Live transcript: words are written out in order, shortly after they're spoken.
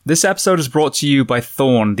This episode is brought to you by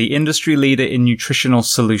Thorne, the industry leader in nutritional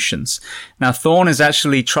solutions. Now, Thorne is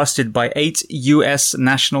actually trusted by 8 US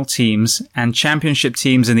national teams and championship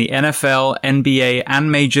teams in the NFL, NBA,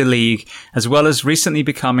 and Major League, as well as recently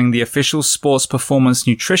becoming the official sports performance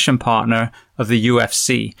nutrition partner of the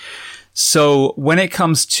UFC. So when it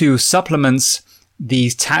comes to supplements, the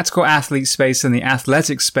tactical athlete space and the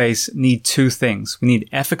athletic space need two things. We need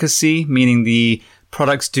efficacy, meaning the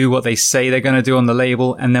products do what they say they're going to do on the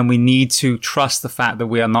label, and then we need to trust the fact that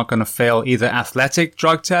we are not going to fail either athletic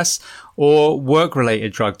drug tests or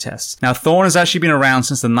work-related drug tests. Now, Thorne has actually been around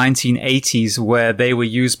since the 1980s, where they were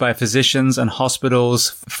used by physicians and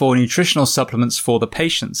hospitals for nutritional supplements for the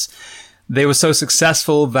patients. They were so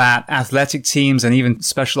successful that athletic teams and even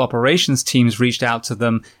special operations teams reached out to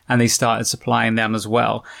them and they started supplying them as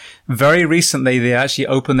well. Very recently, they actually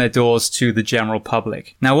opened their doors to the general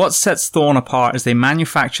public. Now, what sets Thorne apart is they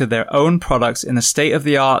manufacture their own products in a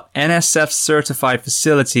state-of-the-art NSF-certified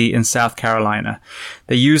facility in South Carolina.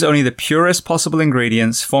 They use only the purest possible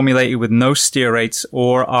ingredients formulated with no stearates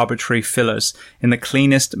or arbitrary fillers in the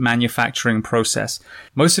cleanest manufacturing process.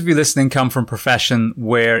 Most of you listening come from a profession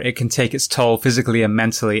where it can take its toll physically and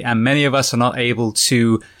mentally, and many of us are not able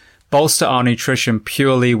to bolster our nutrition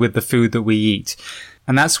purely with the food that we eat.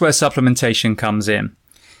 And that's where supplementation comes in.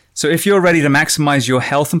 So if you're ready to maximize your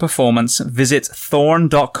health and performance, visit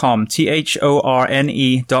thorne.com,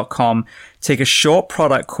 thorne.com. Take a short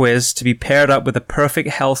product quiz to be paired up with the perfect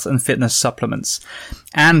health and fitness supplements.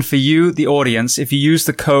 And for you, the audience, if you use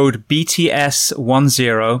the code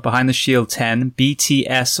BTS10, behind the shield 10,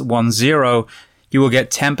 BTS10, you will get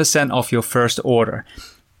 10% off your first order.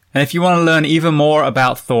 And if you want to learn even more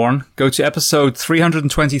about Thorne, go to episode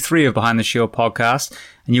 323 of Behind the Shield podcast,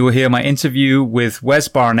 and you will hear my interview with Wes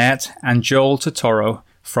Barnett and Joel Totoro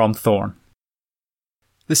from Thorne.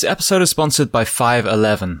 This episode is sponsored by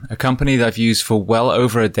 511, a company that I've used for well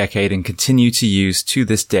over a decade and continue to use to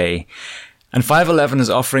this day. And 511 is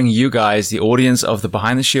offering you guys, the audience of the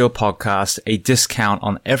Behind the Shield podcast, a discount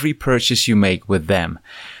on every purchase you make with them.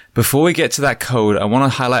 Before we get to that code, I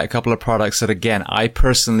want to highlight a couple of products that, again, I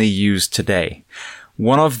personally use today.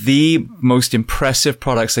 One of the most impressive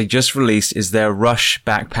products they just released is their Rush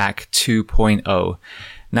Backpack 2.0.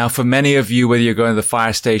 Now, for many of you, whether you're going to the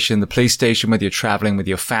fire station, the police station, whether you're traveling with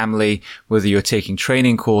your family, whether you're taking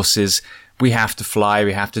training courses, we have to fly,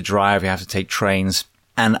 we have to drive, we have to take trains.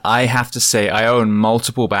 And I have to say, I own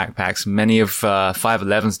multiple backpacks, many of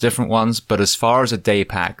 511's different ones, but as far as a day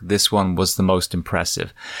pack, this one was the most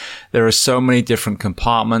impressive. There are so many different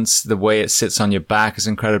compartments. The way it sits on your back is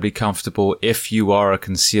incredibly comfortable. If you are a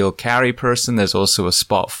concealed carry person, there's also a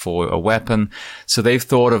spot for a weapon. So they've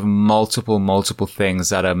thought of multiple things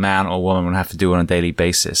that a man or woman would have to do on a daily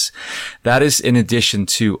basis. That is in addition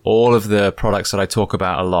to all of the products that I talk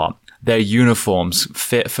about a lot. Their uniforms,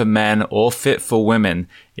 fit for men or fit for women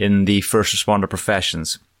in the first responder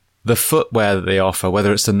professions. The footwear that they offer,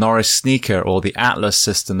 whether it's the Norris sneaker or the Atlas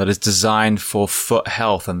system that is designed for foot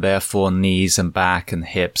health and therefore knees and back and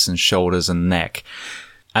hips and shoulders and neck.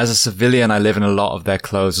 As a civilian, I live in a lot of their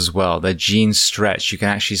clothes as well. Their jeans stretch. You can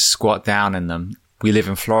actually squat down in them. We live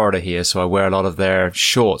in Florida here, so I wear a lot of their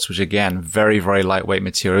shorts, which again, very, very lightweight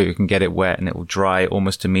material. You can get it wet and it will dry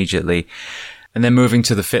almost immediately. And then moving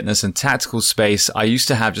to the fitness and tactical space, I used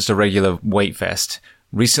to have just a regular weight vest.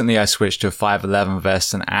 Recently, I switched to a 511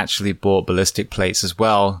 vest and actually bought ballistic plates as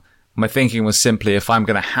well. My thinking was simply, if I'm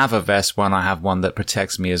going to have a vest, why not have one that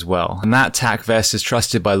protects me as well? And that TAC vest is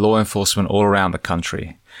trusted by law enforcement all around the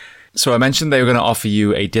country. So I mentioned they were going to offer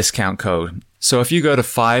you a discount code. So if you go to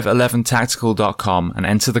 511tactical.com and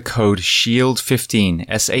enter the code SHIELD15,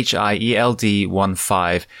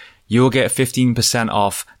 SHIELD15, you will get 15%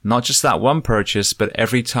 off not just that one purchase, but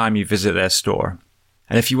every time you visit their store.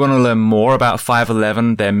 And if you want to learn more about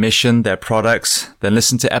 511, their mission, their products, then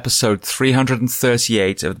listen to episode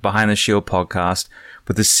 338 of the Behind the Shield podcast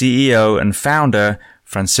with the CEO and founder,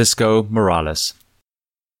 Francisco Morales.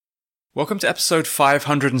 Welcome to episode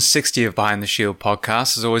 560 of Behind the Shield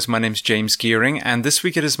podcast. As always, my name's James Gearing, and this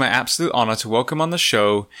week it is my absolute honor to welcome on the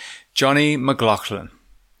show Johnny McLaughlin.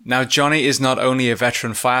 Now, Johnny is not only a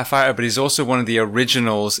veteran firefighter, but he's also one of the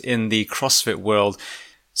originals in the CrossFit world.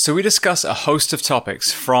 So we discuss a host of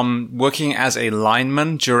topics, from working as a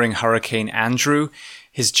lineman during Hurricane Andrew,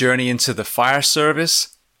 his journey into the fire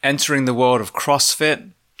service, entering the world of CrossFit,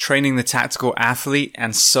 training the tactical athlete,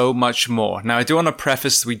 and so much more. Now, I do want to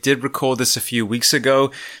preface, we did record this a few weeks ago,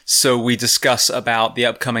 so we discuss about the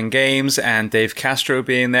upcoming games and Dave Castro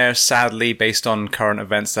being there. Sadly, based on current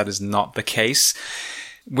events, that is not the case.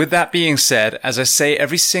 With that being said, as I say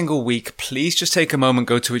every single week, please just take a moment,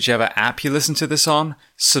 go to whichever app you listen to this on,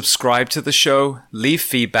 subscribe to the show, leave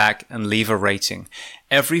feedback, and leave a rating.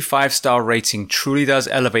 Every 5-star rating truly does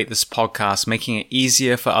elevate this podcast, making it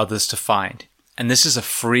easier for others to find. And this is a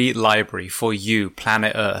free library for you,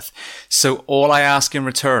 Planet Earth. So all I ask in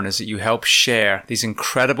return is that you help share these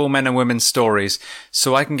incredible men and women's stories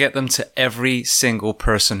so I can get them to every single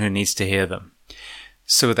person who needs to hear them.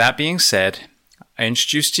 So with that being said, I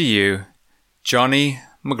introduce to you Johnny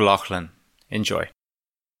McLaughlin. Enjoy.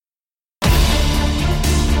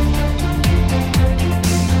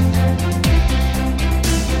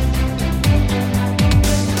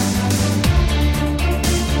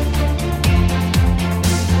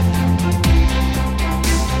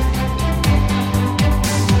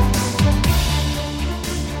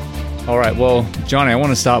 All right, well, Johnny, I want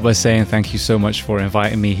to start by saying thank you so much for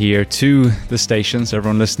inviting me here to the station. So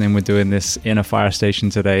everyone listening, we're doing this in a fire station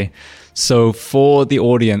today. So for the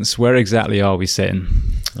audience, where exactly are we sitting?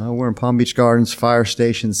 We're in Palm Beach Gardens, Fire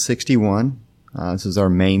Station 61. This is our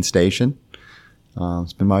main station.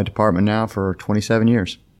 It's been my department now for 27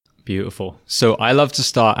 years. Beautiful. So I love to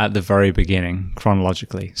start at the very beginning,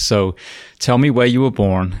 chronologically. So tell me where you were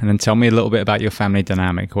born, and then tell me a little bit about your family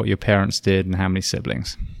dynamic, what your parents did, and how many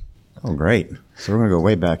siblings. Oh, great. So we're going to go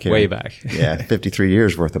way back here. Way back. Yeah, 53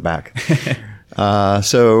 years worth of back.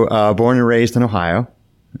 So born and raised in Ohio.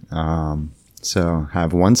 So I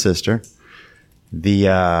have one sister. The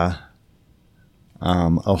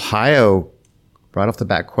Ohio, right off the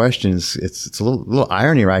bat question, it's a little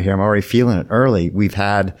irony right here. I'm already feeling it early. We've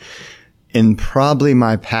had, in probably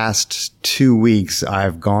my past 2 weeks,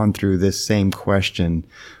 I've gone through this same question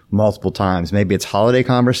multiple times. Maybe it's holiday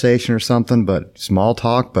conversation or something, but small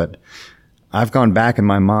talk. But I've gone back in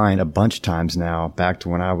my mind a bunch of times now, back to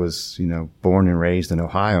when I was, born and raised in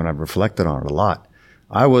Ohio, and I've reflected on it a lot.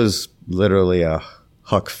 I was literally a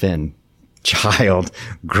Huck Finn child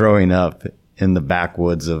growing up in the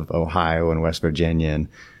backwoods of Ohio and West Virginia and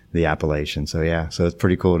the Appalachians. So yeah, so it's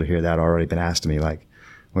pretty cool to hear that already been asked to me, like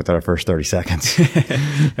within our first 30 seconds.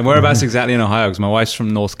 And whereabouts exactly in Ohio? Because my wife's from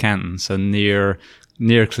North Canton, so near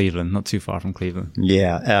Cleveland, not too far from Cleveland.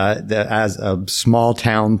 Yeah, as a small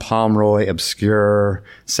town, Pomeroy, obscure,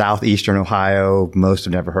 southeastern Ohio. Most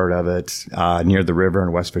have never heard of it. Near the river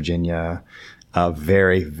in West Virginia.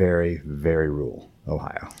 Very, very, very rural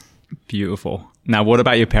Ohio. Beautiful. Now, what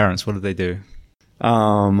about your parents? What did they do?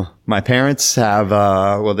 My parents have,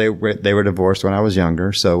 they were divorced when I was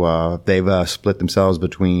younger. So, they've, split themselves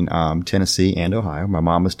between, Tennessee and Ohio. My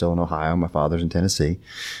mom is still in Ohio. My father's in Tennessee.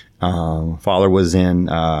 Father was in,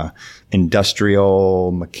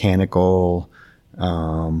 industrial, mechanical,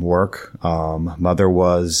 work. Mother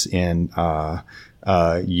was in,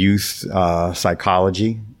 youth,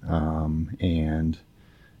 psychology. And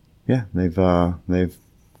yeah, they've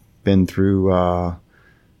been through,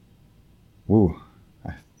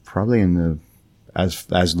 probably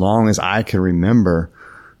as long as I can remember,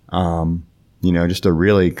 just a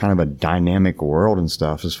really kind of a dynamic world and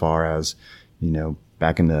stuff as far as,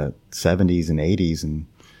 back in the 70s and 80s and,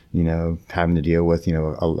 having to deal with,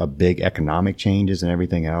 a big economic changes and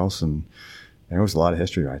everything else. And there was a lot of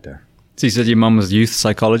history right there. So you said your mom was a youth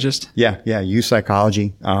psychologist? Yeah, youth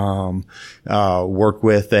psychology. Worked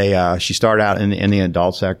with she started out in the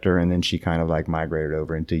adult sector, and then she kind of like migrated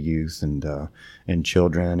over into youth and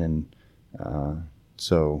children. And,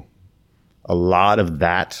 so a lot of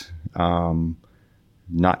that,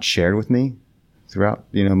 not shared with me throughout,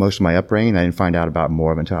 most of my upbringing. I didn't find out about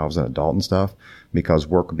more of it until I was an adult and stuff, because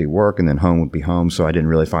work would be work and then home would be home. So I didn't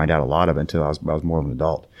really find out a lot of it until I was more of an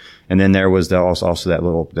adult. And then there was also that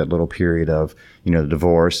little period of, the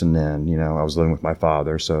divorce. And then, I was living with my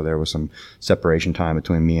father. So there was some separation time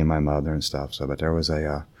between me and my mother and stuff. So, but there was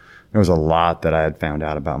a lot that I had found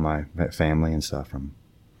out about my family and stuff from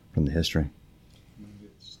the history.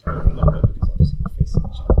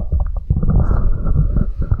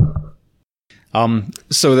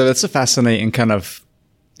 So that's a fascinating kind of,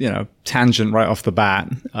 tangent right off the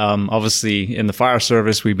bat. Obviously in the fire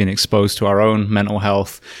service, we've been exposed to our own mental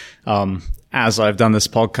health. As I've done this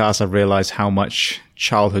podcast, I've realized how much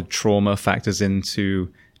childhood trauma factors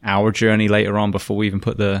into our journey later on before we even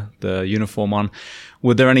put the uniform on.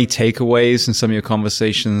 Were there any takeaways in some of your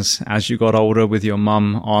conversations as you got older with your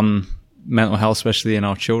mum on mental health, especially in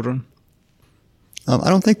our children? I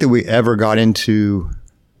don't think that we ever got into,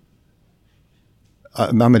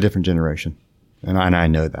 I'm a different generation, and I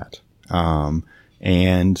know that.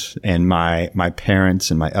 And my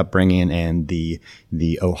parents and my upbringing and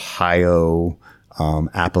the Ohio,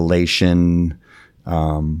 Appalachian,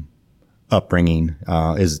 upbringing,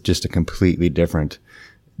 is just a completely different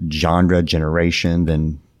genre generation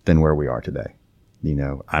than where we are today. You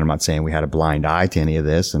know, I'm not saying we had a blind eye to any of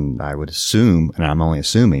this, and I would assume, and I'm only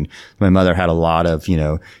assuming, my mother had a lot of, you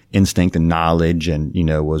know, instinct and knowledge and, you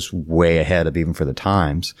know, was way ahead of even for the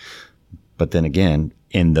times. But then again,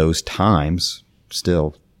 in those times,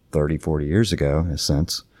 still 30, 40 years ago, in a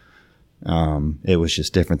sense, it was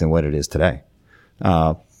just different than what it is today.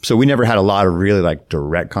 So we never had a lot of really like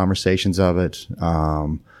direct conversations of it.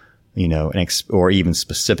 You know, or even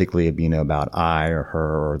specifically, you know, about I or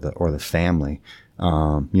her or the family.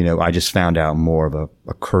 You know, I just found out more of a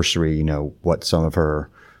cursory, you know, what some of her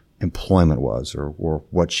employment was or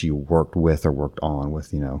what she worked with or worked on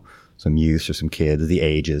with, you know, some youth or some kids, the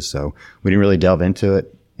ages. So we didn't really delve into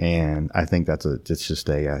it. And I think it's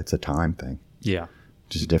a time thing. Yeah.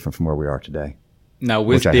 Just different from where we are today. Now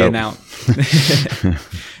with being out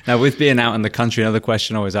in the country, another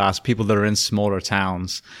question I always ask people that are in smaller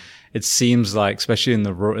towns, it seems like, especially in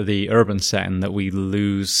the urban setting, that we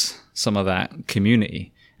lose some of that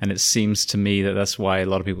community. And it seems to me that that's why a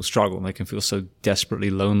lot of people struggle. They can feel so desperately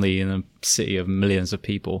lonely in a city of millions of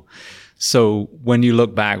people. So when you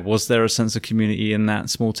look back, was there a sense of community in that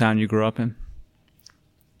small town you grew up in?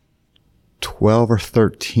 12 or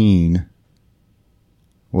 13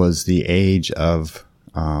 was the age of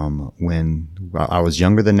when I was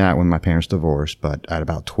younger than that when my parents divorced, but at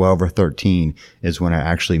about 12 or 13 is when I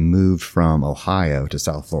actually moved from Ohio to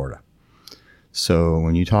South Florida. So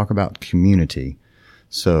when you talk about community,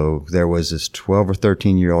 so there was this 12 or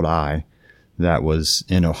 13-year-old I that was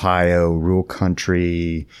in Ohio, rural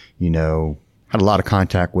country, you know, had a lot of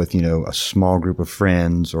contact with, you know, a small group of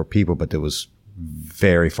friends or people, but that was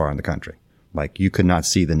very far in the country. Like you could not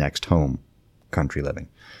see the next home country living.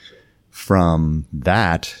 From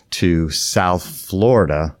that to South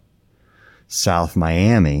Florida, South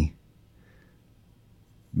Miami,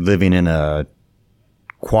 living in a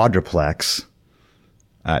quadruplex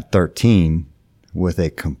at 13 with a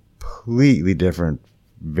completely different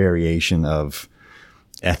variation of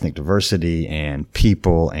ethnic diversity and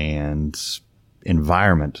people and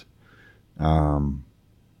environment.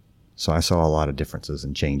 So I saw a lot of differences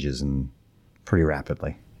and changes and pretty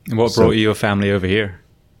rapidly. And what brought your family over here?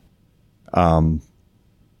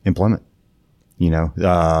 Employment. You know,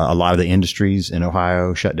 a lot of the industries in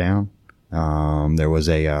Ohio shut down. There was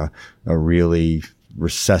a really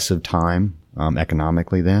recessive time,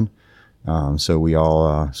 economically then.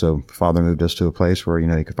 So father moved us to a place where, you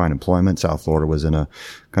know, you could find employment. South Florida was in a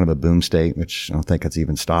kind of a boom state, which I don't think it's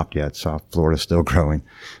even stopped yet. South Florida's still growing.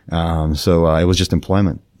 It was just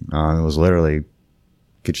employment. It was literally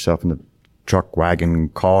get yourself in the truck, wagon,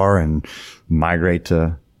 car and migrate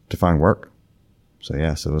to find work. So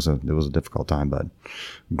yes, it was a difficult time, but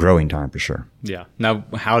growing time for sure. Yeah. Now,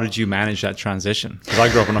 how did you manage that transition? Because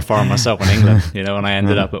I grew up on a farm myself in England, you know, and I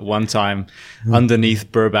ended up at one time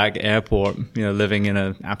underneath Burbank Airport, you know, living in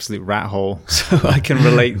an absolute rat hole. So I can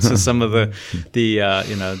relate to some of the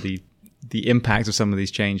impact of some of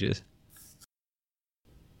these changes.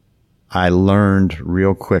 I learned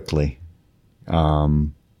real quickly,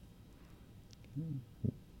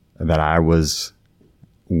 that I was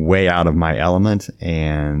way out of my element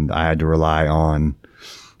and I had to rely on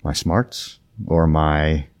my smarts or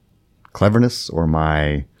my cleverness or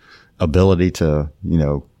my ability to, you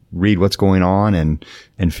know, read what's going on and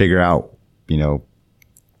figure out, you know,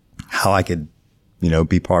 how I could, you know,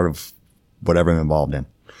 be part of whatever I'm involved in.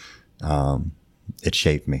 It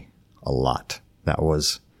shaped me a lot.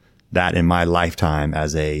 That in my lifetime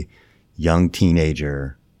as a young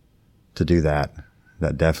teenager to do that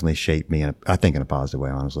definitely shaped me, I think in a positive way,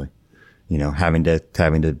 honestly. You know, having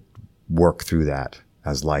to work through that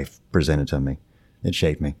as life presented to me, it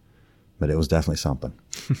shaped me. But it was definitely something.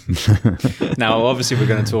 Now, obviously, we're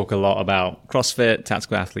going to talk a lot about CrossFit,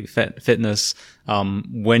 tactical athlete fitness.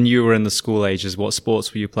 When you were in the school ages, what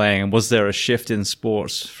sports were you playing? And was there a shift in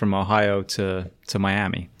sports from Ohio to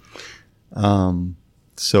Miami?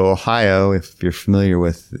 So Ohio, if you're familiar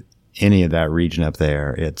with any of that region up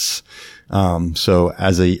there, it's so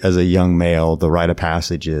as a young male, the rite of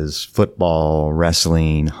passage is football,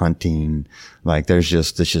 wrestling, hunting. Like it's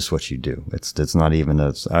just what you do. It's not even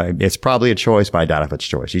it's probably a choice, but I doubt if it's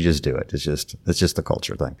choice. You just do it. It's just the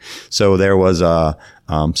culture thing. So there was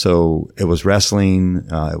so it was wrestling,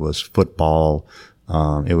 it was football,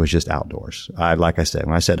 it was just outdoors. Like I said,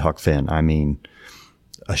 when I said Huck Finn, I mean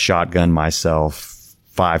a shotgun myself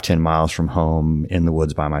 5-10 miles from home in the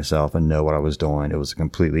woods by myself and know what I was doing. It was a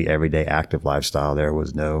completely everyday active lifestyle. There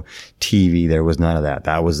was no TV. There was none of that.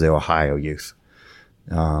 That was the Ohio youth.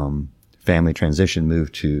 Family transition,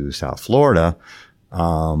 moved to South Florida.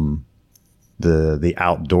 The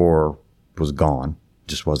outdoor was gone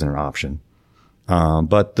just wasn't an option.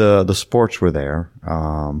 But the sports were there.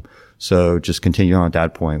 So just continued on at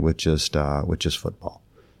that point with just football.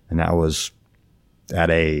 And that was at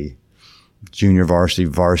a junior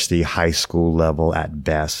varsity, high school level at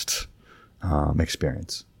best,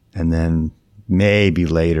 experience. And then maybe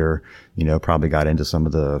later, probably got into some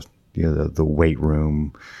of the weight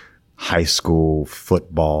room, high school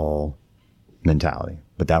football mentality.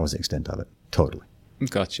 But that was the extent of it. Totally.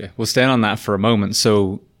 Gotcha. We'll stay on that for a moment.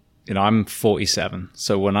 So, I'm 47.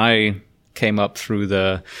 So when I came up through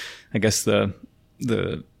the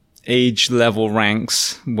age level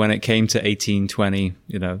ranks, when it came to 18, 20,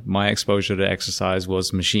 my exposure to exercise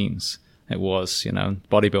was machines. It was,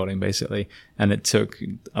 bodybuilding basically. And it took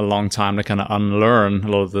a long time to kind of unlearn a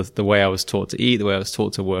lot of the way I was taught to eat, the way I was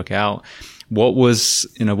taught to work out. What was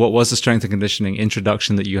the strength and conditioning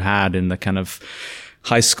introduction that you had in the kind of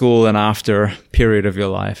high school and after period of your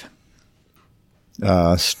life?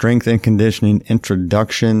 Strength and conditioning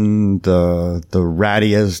introduction, the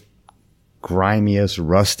rattiest, grimiest,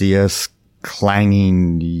 rustiest,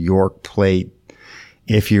 clanging York plate.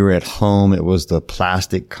 If you were at home, it was the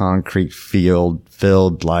plastic concrete field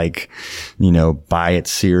filled like, buy it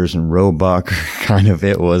Sears and Roebuck kind of.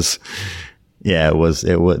 There was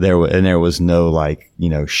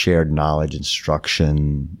no shared knowledge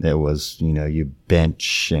instruction. It was, you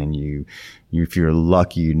bench and if you're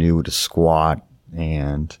lucky, you knew to squat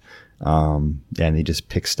and they just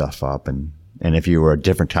pick stuff up. And if you were a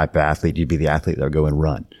different type of athlete, you'd be the athlete that would go and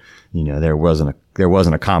run. There wasn't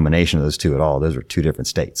a combination of those two at all. Those were two different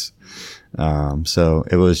states. So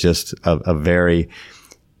it was just a very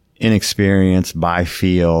inexperienced by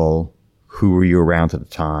feel. Who were you around at the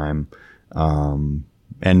time? And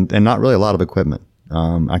not really a lot of equipment.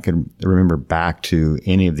 I can remember back to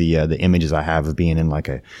any of the images I have of being in like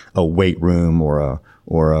a weight room or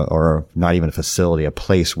not even a facility, a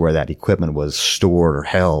place where that equipment was stored or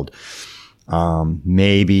held.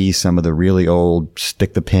 Maybe some of the really old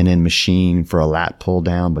stick the pin in machine for a lat pull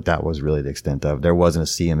down, but that was really the extent of it. There wasn't a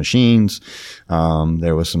sea of machines.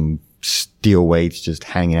 There was some steel weights just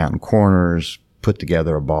hanging out in corners, put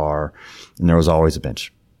together a bar, and there was always a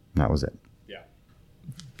bench. That was it. Yeah.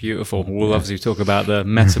 Beautiful. We'll obviously talk about the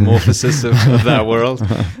metamorphosis of that world.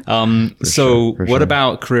 What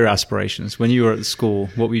about career aspirations? When you were at school,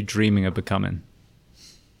 what were you dreaming of becoming?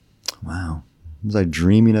 Wow. What was I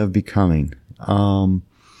dreaming of becoming? I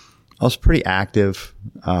was pretty active.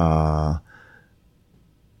 When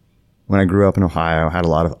I grew up in Ohio, I had a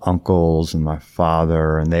lot of uncles and my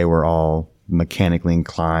father, and they were all mechanically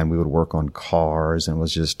inclined. We would work on cars, and it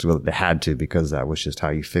was just, they had to, because that was just how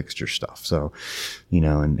you fixed your stuff. So,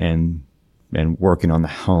 and working on the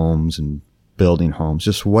homes and building homes,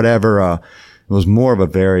 just whatever. It was more of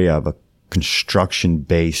a construction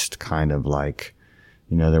based kind of like,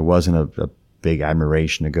 there wasn't a big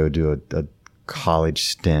admiration to go do a college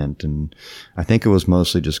stint. And I think it was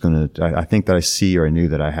mostly just I think that I knew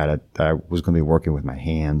that I was going to be working with my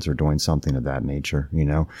hands or doing something of that nature,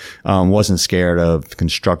 wasn't scared of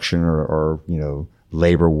construction or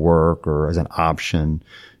labor work or as an option.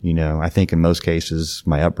 I think in most cases,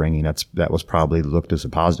 my upbringing, that was probably looked as a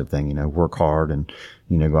positive thing, work hard and,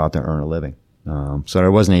 go out there and earn a living. So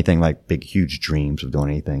there wasn't anything like big, huge dreams of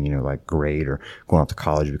doing anything, like great or going off to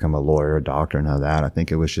college to become a lawyer, a doctor, none of that. I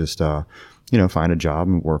think it was just, find a job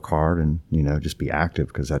and work hard and, just be active,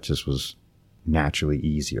 because that just was naturally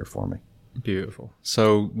easier for me. Beautiful.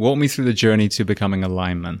 So walk me through the journey to becoming a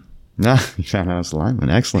lineman. No, you found out I was a lineman.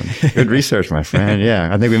 Excellent. Good research, my friend.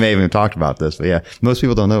 Yeah. I think we may have even talked about this, but yeah, most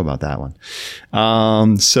people don't know about that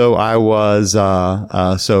one. So I was,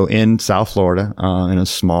 so in South Florida, in a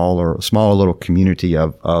small little community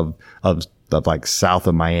of like south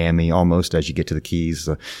of Miami, almost as you get to the Keys.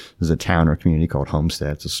 There's a town or community called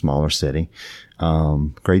Homestead. It's a smaller city.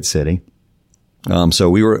 Great city.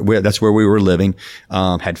 So that's where we were living,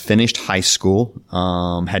 had finished high school,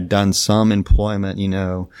 had done some employment,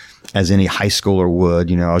 as any high schooler would,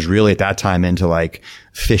 I was really at that time into like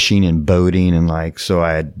fishing and boating, and so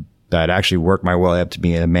I'd actually worked my way up to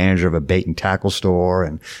being a manager of a bait and tackle store.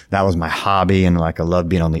 And that was my hobby. And I loved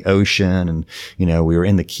being on the ocean, and, we were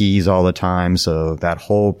in the Keys all the time. So that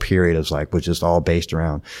whole period was just all based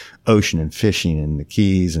around ocean and fishing and the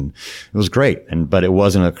Keys. And it was great. But it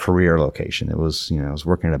wasn't a career location. It was, I was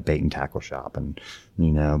working at a bait and tackle shop, and,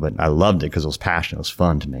 but I loved it because it was passionate. It was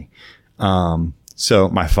fun to me. So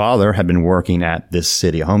my father had been working at this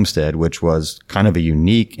city, Homestead, which was kind of a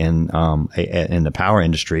unique in the power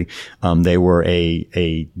industry. They were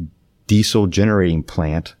a diesel generating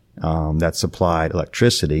plant, that supplied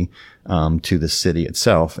electricity, to the city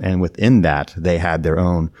itself. And within that, they had their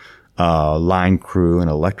own, line crew and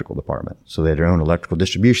electrical department. So they had their own electrical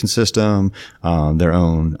distribution system, their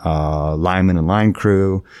own lineman and line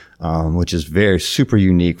crew, which is very super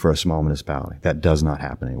unique for a small municipality. That does not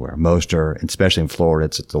happen anywhere. Most are, especially in Florida,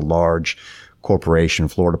 it's a large corporation,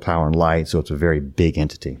 Florida Power and Light, so it's a very big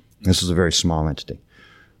entity. This was a very small entity,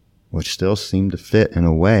 which still seemed to fit in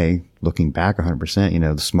a way, looking back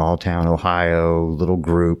 100%, the small town Ohio, little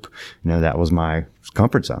group, that was my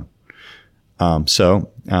comfort zone.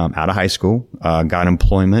 So out of high school, got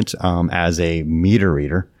employment as a meter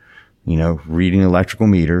reader, reading electrical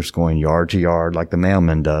meters, going yard to yard like the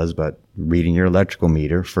mailman does, but reading your electrical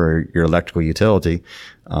meter for your electrical utility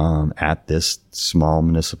at this small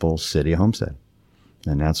municipal city of Homestead.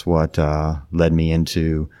 And that's what led me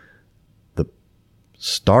into the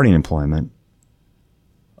starting employment.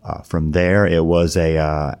 From there, it was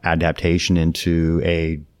a adaptation into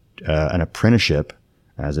an apprenticeship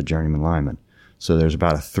as a journeyman lineman. So there's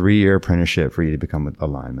about a 3-year apprenticeship for you to become a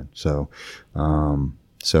lineman. So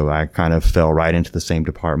I kind of fell right into the same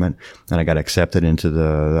department, and I got accepted into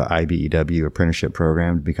the IBEW apprenticeship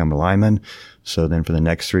program to become a lineman. So then for the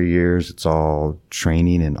next 3 years, it's all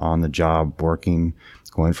training and on the job working,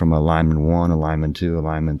 going from a lineman 1, a lineman 2, a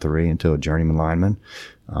lineman 3 into a journeyman lineman,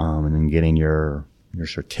 and then getting your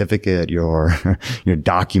certificate, your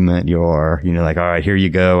document, all right, here you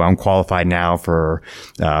go. I'm qualified now for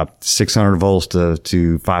 600 volts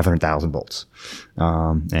to 500,000 volts.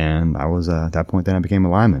 And I was at that point then I became a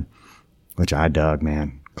lineman, which I dug,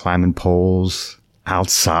 man. Climbing poles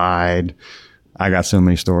outside. I got so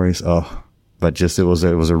many stories. But just it was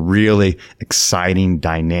a really exciting,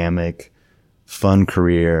 dynamic, fun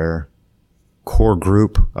career, core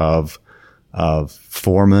group of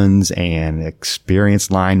foremans and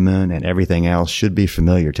experienced linemen and everything else should be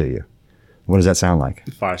familiar to you. What does that sound like?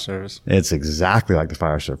 Fire service. It's exactly like the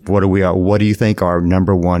fire service. What do you think our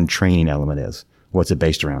number one training element is? What's it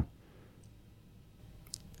based around?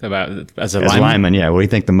 About as a lineman, yeah. What do you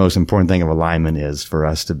think the most important thing of a lineman is for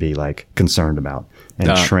us to be concerned about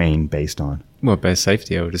and train based on? Well, base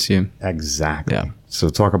safety, I would assume. Exactly. Yeah. So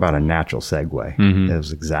talk about a natural segue. Mm-hmm. It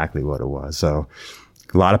was exactly what it was. So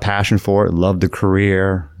a lot of passion for it. Loved the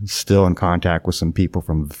career. Still in contact with some people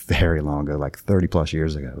from very long ago, like 30 plus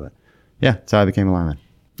years ago. But yeah, that's how I became a lineman.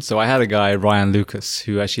 So I had a guy, Ryan Lucas,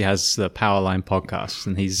 who actually has the Powerline podcast,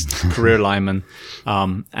 and he's a career lineman.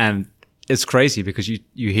 And it's crazy because you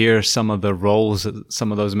hear some of the roles that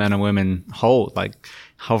some of those men and women hold, like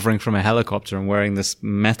hovering from a helicopter and wearing this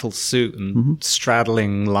metal suit and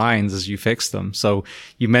straddling lines as you fix them. So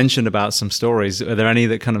you mentioned about some stories. Are there any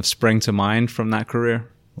that kind of spring to mind from that career?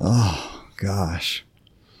 Oh gosh.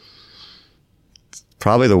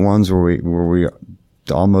 Probably the ones where we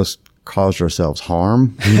almost caused ourselves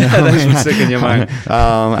harm. That's what's sticking in your mind.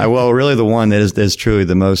 Well, really the one that is truly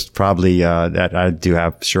the most probably, that I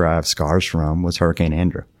have scars from was Hurricane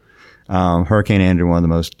Andrew. Hurricane Andrew, one of the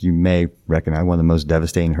most, you may recognize, one of the most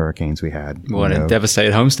devastating hurricanes we had. Well, it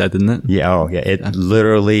devastated Homestead, didn't it? Yeah. Oh, yeah. It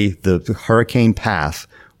literally, the hurricane path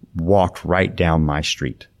walked right down my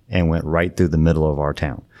street and went right through the middle of our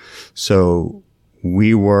town. So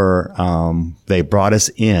we were, they brought us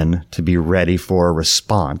in to be ready for a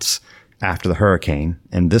response after the hurricane.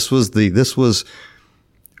 And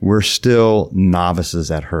we're still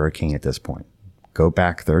novices at hurricane at this point. Go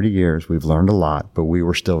back 30 years. We've learned a lot, but we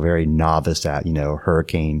were still very novice at,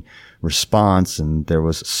 hurricane response. And there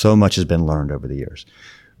was so much has been learned over the years.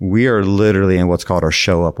 We are literally in what's called our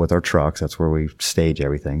show up with our trucks. That's where we stage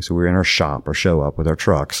everything. So we're in our shop or show up with our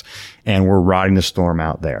trucks, and we're riding the storm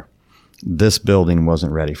out there. This building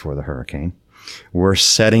wasn't ready for the hurricane. We're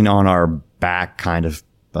sitting on our back kind of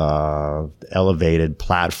elevated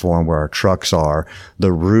platform where our trucks are.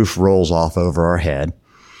 The roof rolls off over our head.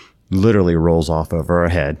 Literally rolls off over our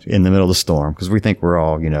head in the middle of the storm, because we think we're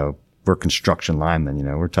all, we're construction linemen,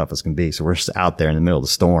 we're tough as can be. So we're out there in the middle of the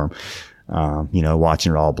storm,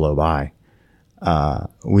 watching it all blow by.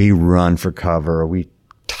 We run for cover. We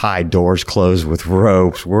tie doors closed with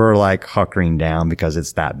ropes. We're like hunkering down because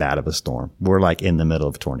it's that bad of a storm. We're like in the middle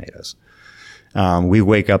of tornadoes. We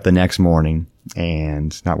wake up the next morning,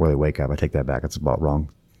 and not really wake up. I take that back. It's about wrong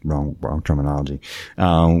terminology.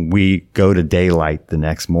 We go to daylight the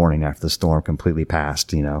next morning after the storm completely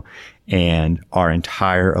passed, and our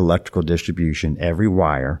entire electrical distribution, every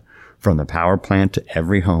wire from the power plant to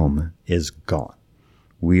every home is gone.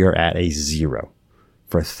 We are at a zero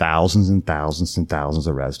for thousands and thousands and thousands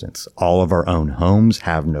of residents. All of our own homes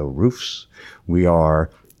have no roofs. We are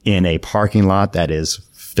in a parking lot that is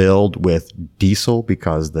filled with diesel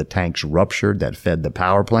because the tanks ruptured that fed the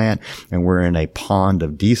power plant, and we're in a pond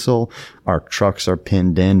of diesel. Our trucks are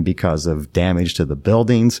pinned in because of damage to the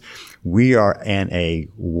buildings. We are in a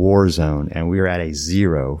war zone, and we are at a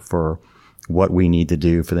zero for what we need to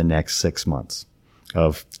do for the next 6 months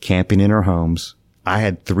of camping in our homes. I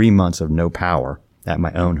had 3 months of no power at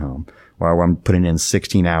my own home, where I'm putting in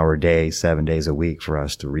 16-hour days, 7 days a week for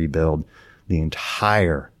us to rebuild the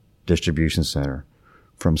entire distribution center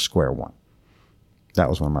from square one. That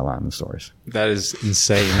was one of my lineman stories. That is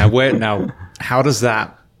insane. Now, how does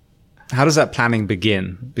that planning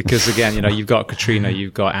begin? Because again, you've got Katrina,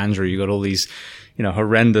 you've got Andrew, you've got all these,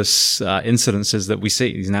 horrendous incidences that we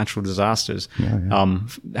see, these natural disasters. Yeah.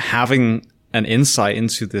 Having an insight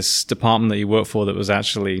into this department that you work for that was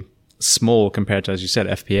actually small compared to, as you said,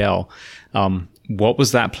 FPL. What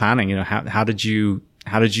was that planning? How did you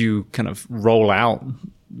kind of roll out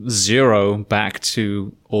zero back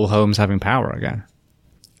to all homes having power again?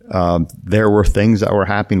 There were things that were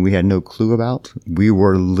happening we had no clue about. We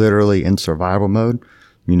were literally in survival mode.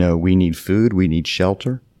 We need food. We need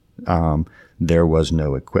shelter. There was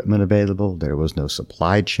no equipment available. There was no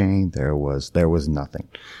supply chain. There was nothing.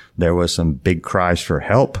 There was some big cries for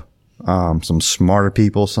help. Some smarter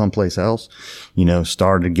people someplace else,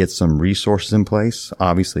 started to get some resources in place.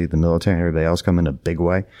 Obviously, the military and everybody else come in a big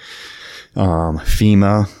way.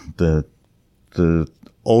 FEMA, the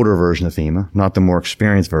older version of FEMA, not the more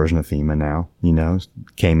experienced version of FEMA now,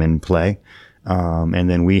 came in play. And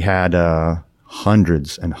then we had,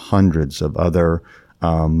 hundreds and hundreds of other,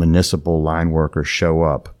 municipal line workers show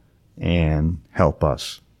up and help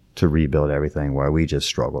us to rebuild everything while we just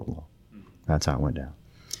struggled. That's how it went down.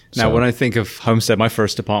 Now, when I think of Homestead, my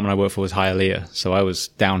first department I worked for was Hialeah, so I was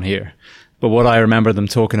down here. But what I remember them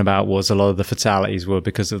talking about was a lot of the fatalities were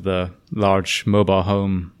because of the large mobile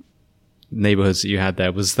home neighborhoods that you had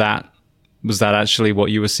there. Was that actually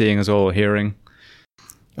what you were seeing as well, or hearing?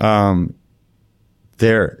 So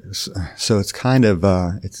it's kind of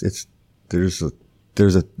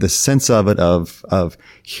there's the sense of it of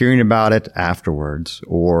hearing about it afterwards,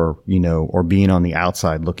 or being on the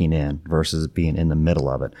outside looking in versus being in the middle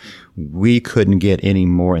of it. We couldn't get any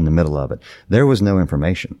more in the middle of it. There was no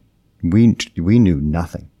information. We knew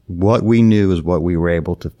nothing. What we knew is what we were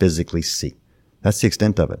able to physically see. That's the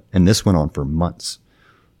extent of it. And this went on for months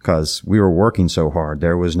because we were working so hard.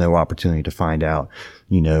 There was no opportunity to find out,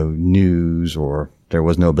 news, or there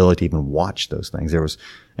was no ability to even watch those things.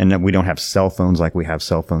 And then we don't have cell phones like we have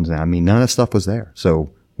cell phones now. I mean, none of that stuff was there. So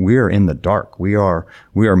we are in the dark. We are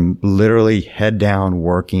literally head down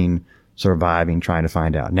working, surviving, trying to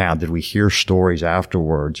find out. Now, did we hear stories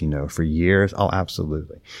afterwards, for years? Oh,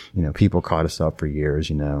 absolutely. People caught us up for years,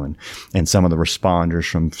 and some of the responders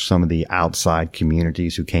from some of the outside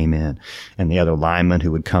communities who came in, and the other linemen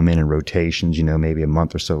who would come in rotations, maybe a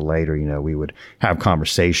month or so later, we would have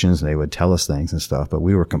conversations and they would tell us things and stuff, but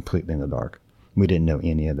we were completely in the dark. We didn't know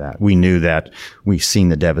any of that. We knew that we've seen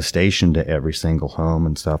the devastation to every single home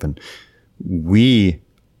and stuff. And we,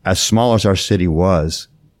 as small as our city was,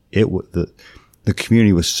 the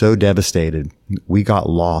community was so devastated. We got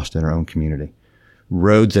lost in our own community.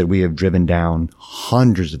 Roads that we have driven down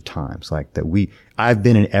hundreds of times, I've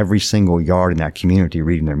been in every single yard in that community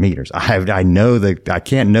reading their meters. I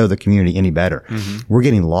can't know the community any better. Mm-hmm. We're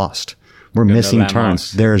getting lost. We're missing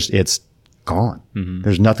turns. It's gone. Mm-hmm.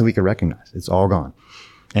 There's nothing we can recognize. It's all gone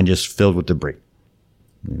and just filled with debris,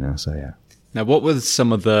 so yeah. Now, what were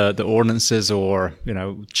some of the ordinances or,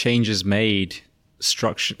 changes made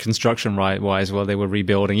construction wise while they were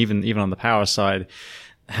rebuilding, even on the power side,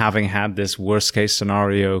 having had this worst case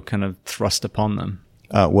scenario kind of thrust upon them?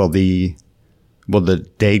 The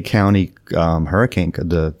Dade County, hurricane,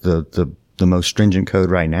 the most stringent code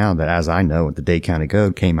right now that, as I know, the Dade County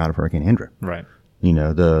code came out of Hurricane Indra. Right.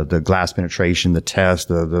 The glass penetration, the test,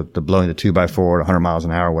 the blowing the 2x4 at 100 miles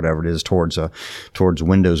an hour, whatever it is, towards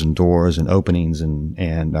windows and doors and openings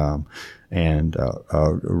and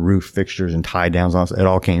roof fixtures and tie downs. It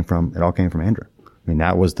all came from Indra. I mean,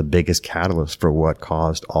 that was the biggest catalyst for what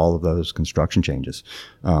caused all of those construction changes,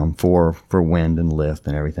 for wind and lift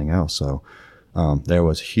and everything else. So, there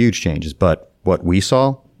was huge changes, but what we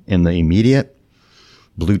saw in the immediate,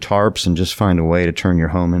 blue tarps and just find a way to turn your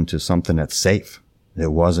home into something that's safe. There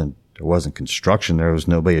wasn't construction. There was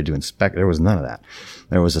nobody to do inspect. There was none of that.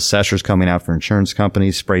 There was assessors coming out for insurance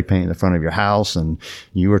companies, spray painting the front of your house, and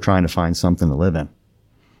you were trying to find something to live in.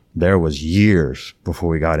 There was years before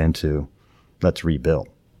we got into let's rebuild.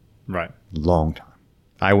 Right. Long time.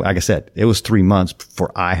 Like I said, it was 3 months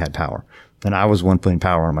before I had power. And I was one putting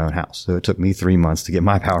power on my own house. So it took me 3 months to get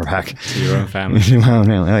my power back. To your own family. To my own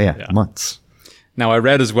family. Oh yeah, months. Now, I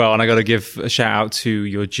read as well, and I got to give a shout out to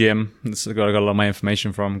your gym. This is I got a lot of my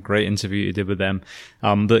information from. Great interview you did with them.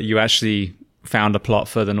 That you actually found a plot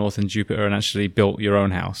further north in Jupiter and actually built your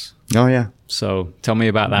own house. Oh, yeah. So tell me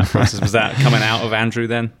about that process. Was that coming out of Andrew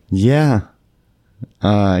then? Yeah.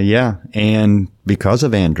 Yeah. And because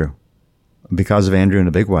of Andrew in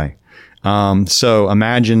a big way. So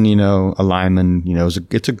imagine, a lineman,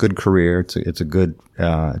 it's a good career. It's a good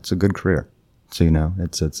career. So,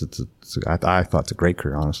 I thought it's a great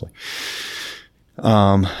career, honestly.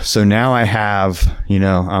 So now I have,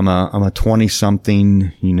 I'm a 20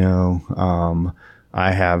 something,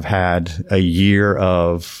 I have had a year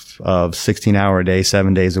of 16-hour a day,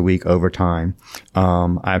 7 days a week overtime.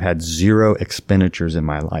 I've had zero expenditures in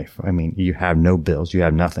my life. I mean, you have no bills, you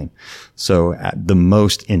have nothing. So at the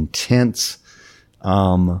most intense,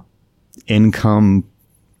 income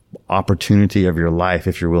opportunity of your life,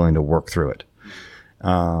 if you're willing to work through it.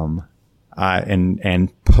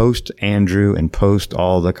 And post Andrew and post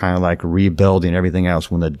all the kind of like rebuilding everything else,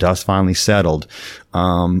 when the dust finally settled,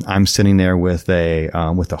 I'm sitting there with a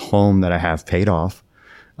home that I have paid off.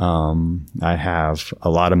 I have a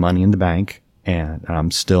lot of money in the bank, and I'm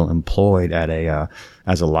still employed at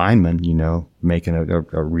as a lineman, making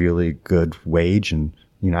a really good wage, and,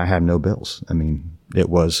 I have no bills. I mean, it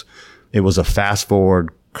was a fast forward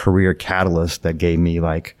career catalyst that gave me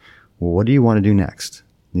like, well, what do you want to do next?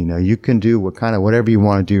 You can do whatever you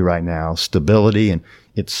want to do right now, stability, and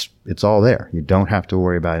it's all there. You don't have to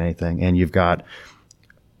worry about anything. And you've got,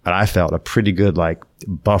 I felt, a pretty good like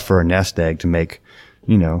buffer nest egg to make,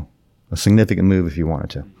 a significant move if you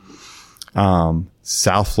wanted to.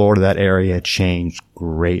 South Florida, that area changed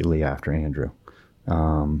greatly after Andrew.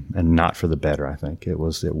 And not for the better, I think. It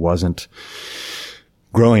wasn't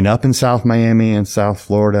growing up in South Miami and South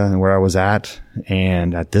Florida and where I was at.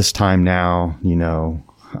 And at this time now,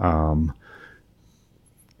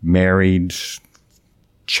 married,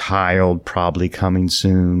 child probably coming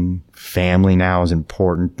soon, family now is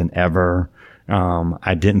important than ever.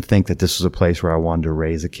 I didn't think that this was a place where I wanted to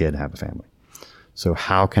raise a kid and have a family. So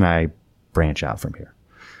how can I branch out from here?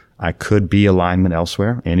 I could be a lineman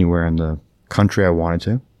elsewhere, anywhere in the country I wanted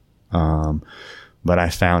to. But I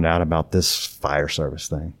found out about this fire service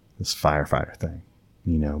thing, this firefighter thing.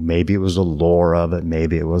 Maybe it was the lore of it.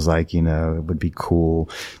 Maybe it was like, it would be cool.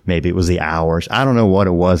 Maybe it was the hours. I don't know what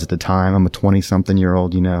it was at the time. I'm a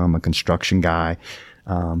 20-something-year-old, I'm a construction guy.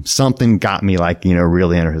 Something got me like,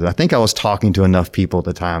 really interested. I think I was talking to enough people at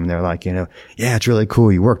the time, and they're like, yeah, it's really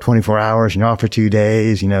cool. You work 24 hours, you're off for 2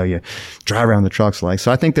 days, you drive around the trucks.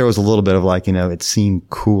 So I think there was a little bit of like, it seemed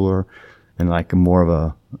cooler and like more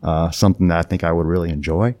of something that I think I would really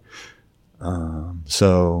enjoy.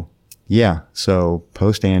 So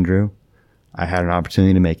post Andrew, I had an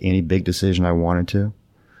opportunity to make any big decision I wanted to.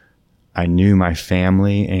 I knew my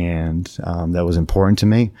family, and that was important to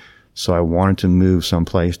me. So I wanted to move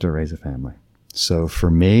someplace to raise a family. So for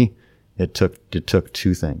me, it took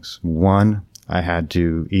two things. One, I had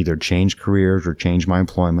to either change careers or change my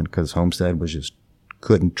employment, because Homestead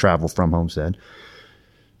couldn't travel from Homestead.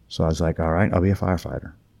 So I was like, all right, I'll be a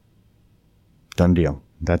firefighter. Done deal.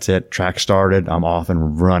 That's it. Track started. I'm off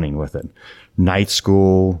and running with it. Night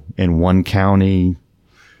school in one county,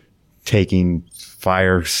 taking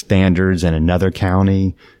fire standards in another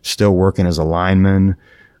county, still working as a lineman,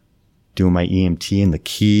 doing my EMT in the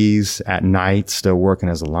Keys at night, still working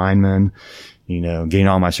as a lineman, getting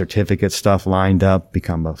all my certificate stuff lined up,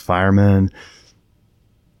 become a fireman.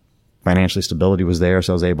 Financially, stability was there,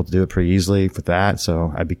 so I was able to do it pretty easily with that.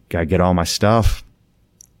 So I get all my stuff,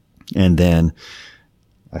 and then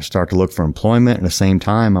I start to look for employment. At the same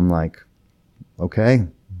time, I'm like, okay,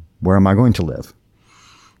 where am I going to live?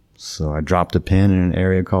 So I dropped a pin in an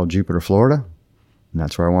area called Jupiter, Florida, and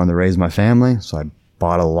that's where I wanted to raise my family. So I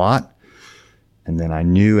bought a lot, and then I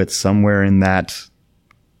knew it's somewhere in that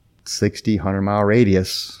 60, 100-mile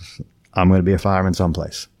radius, I'm going to be a fireman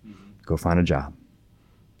someplace. Go find a job.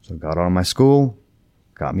 So got out of my school,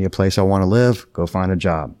 got me a place I want to live, go find a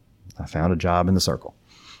job. I found a job in the Circle.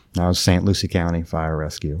 I was St. Lucie County Fire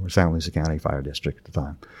Rescue, or St. Lucie County Fire District at the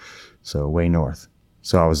time. So way north.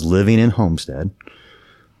 So I was living in Homestead,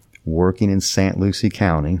 working in St. Lucie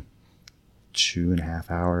County,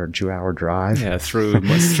 2-hour drive. Yeah, through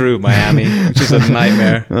Miami, which is a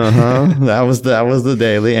nightmare. That was the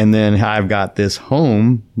daily. And then I've got this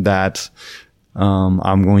home that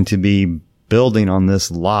I'm going to be building on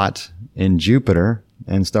this lot in Jupiter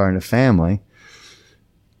and starting a family.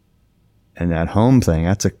 And that home thing,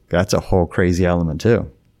 that's a whole crazy element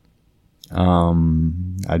too.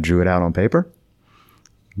 I drew it out on paper,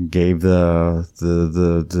 gave the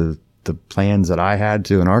plans that I had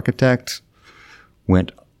to an architect,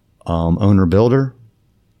 went owner builder,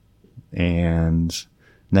 and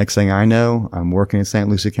Next thing I know, I'm working in St.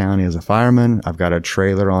 Lucie County as a fireman. I've got a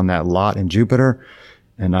trailer on that lot in Jupiter,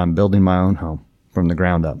 and I'm building my own home from the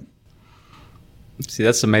ground up. See,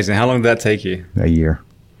 that's amazing. How long did that take you? A year.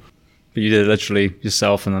 But you did it literally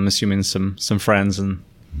yourself, and I'm assuming some friends and...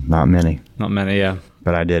 Not many. Not many, yeah.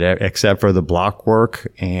 But I did, except for the block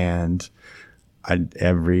work and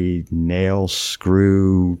every nail,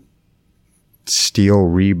 screw, steel,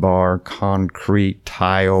 rebar, concrete,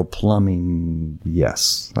 tile, plumbing.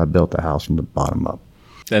 Yes, I built the house from the bottom up.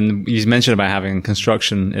 And you mentioned about having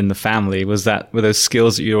construction in the family. Were those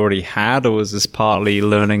skills that you already had, or was this partly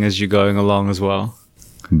learning as you're going along as well?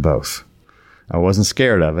 Both. I wasn't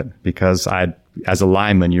scared of it because as a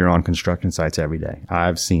lineman, you're on construction sites every day.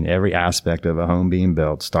 I've seen every aspect of a home being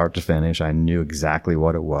built, start to finish. I knew exactly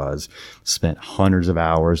what it was. Spent hundreds of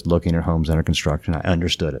hours looking at homes under construction. I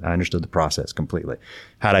understood it. I understood the process completely.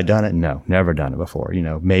 Had I done it? No, never done it before.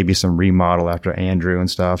 Maybe some remodel after Andrew and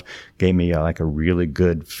stuff gave me a really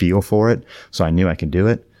good feel for it. So I knew I could do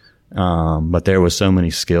it. But there was so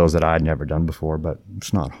many skills that I'd never done before, but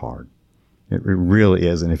it's not hard. It really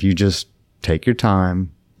isn't. If you just take your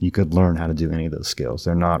time, you could learn how to do any of those skills.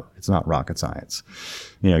 It's not rocket science.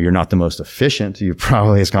 You're not the most efficient.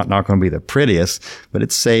 It's not going to be the prettiest, but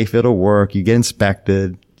it's safe. It'll work. You get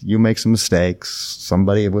inspected. You make some mistakes.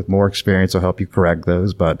 Somebody with more experience will help you correct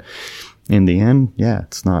those. But in the end, yeah,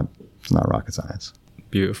 it's not rocket science.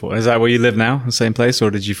 Beautiful. Is that where you live now? The same place, or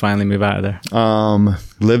did you finally move out of there?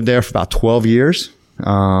 Lived there for about 12 years.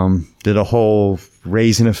 Did a whole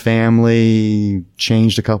raising a family,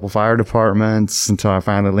 changed a couple fire departments until I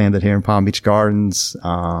finally landed here in Palm Beach Gardens.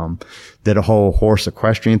 Did a whole horse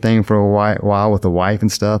equestrian thing for a while with the wife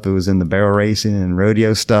and stuff. It was in the barrel racing and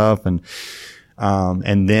rodeo stuff. And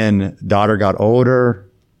then daughter got older,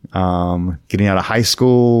 getting out of high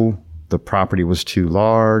school. The property was too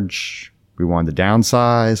large. We wanted to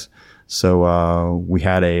downsize. So, we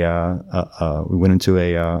had we went into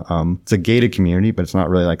it's a gated community, but it's not a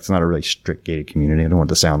really strict gated community. I don't want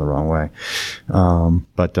to sound the wrong way.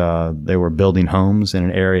 But they were building homes in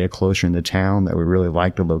an area closer into town that we really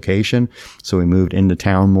liked the location. So we moved into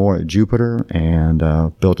town more at Jupiter and,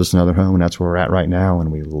 built us another home, and that's where we're at right now.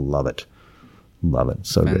 And we love it. Love it.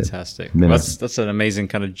 So fantastic. Good. That's an amazing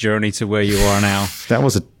kind of journey to where you are now. That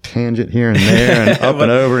was a tangent here and there and up and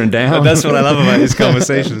over and down. But that's what I love about these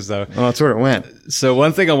conversations, though. Well, that's where it went. So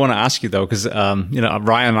one thing I want to ask you, though, because, Ryan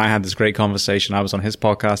and I had this great conversation. I was on his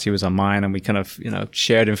podcast. He was on mine. And we kind of,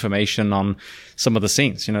 shared information on some of the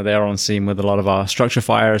scenes. They're on scene with a lot of our structure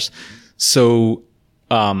fires. So,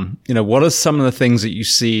 what are some of the things that you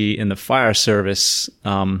see in the fire service,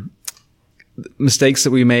 mistakes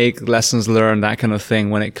that we make, lessons learned, that kind of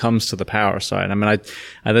thing when it comes to the power side? I mean,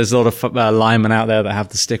 there's a lot of linemen out there that have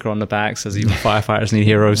the sticker on the back says even firefighters need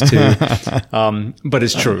heroes too. But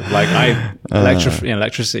it's true. Like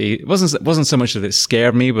electricity, it wasn't so much that it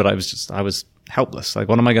scared me, but I was helpless. Like,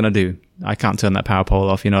 what am I going to do? I can't turn that power pole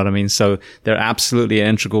off. You know what I mean? So they're absolutely an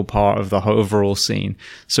integral part of the overall scene.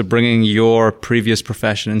 So bringing your previous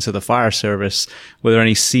profession into the fire service, were there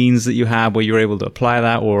any scenes that you had where you were able to apply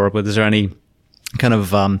that, or was there any kind of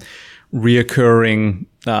reoccurring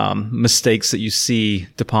mistakes that you see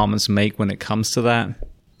departments make when it comes to that?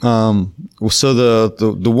 So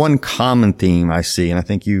the one common theme I see, and I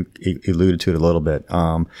think you alluded to it a little bit,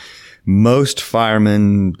 most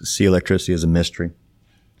firemen see electricity as a mystery,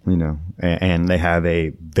 and they have a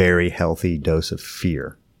very healthy dose of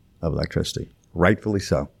fear of electricity. Rightfully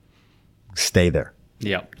so. Stay there.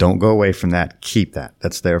 Yeah. Don't go away from that. Keep that.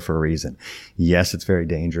 That's there for a reason. Yes, it's very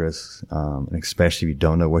dangerous, and especially if you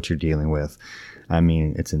don't know what you're dealing with. I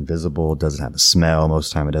mean, it's invisible. It doesn't have a smell. Most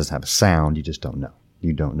of the time it doesn't have a sound. You just don't know.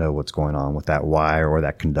 You don't know what's going on with that wire or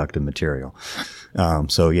that conductive material.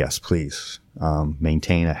 So yes, please,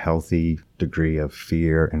 maintain a healthy degree of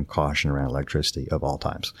fear and caution around electricity of all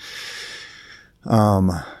times.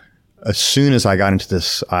 As soon as I got into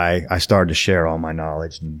this, I started to share all my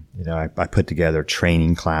knowledge, and, I put together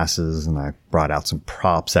training classes, and I brought out some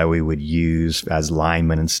props that we would use as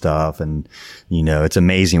linemen and stuff. And, it's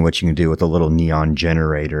amazing what you can do with a little neon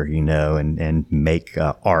generator, and make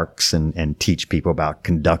arcs and teach people about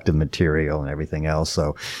conductive material and everything else.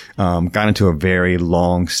 So, got into a very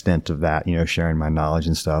long stint of that, sharing my knowledge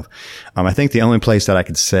and stuff. I think the only place that I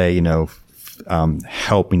could say,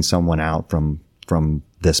 helping someone out from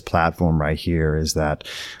this platform right here is that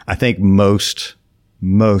I think most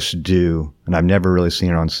do, and I've never really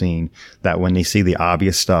seen it on scene, that when they see the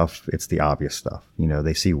obvious stuff, it's the obvious stuff.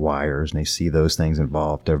 They see wires and they see those things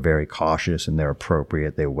involved. They're very cautious and they're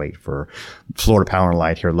appropriate. They wait for Florida Power and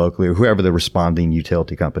Light here locally, or whoever the responding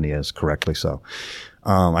utility company is, correctly so.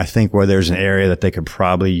 I think where there's an area that they could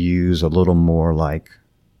probably use a little more like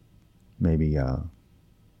maybe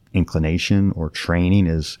inclination or training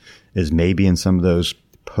is maybe in some of those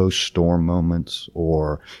post-storm moments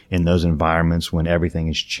or in those environments when everything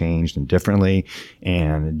has changed and differently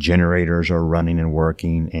and generators are running and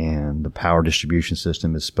working and the power distribution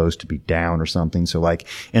system is supposed to be down or something. So like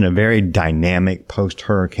in a very dynamic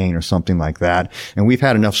post-hurricane or something like that. And we've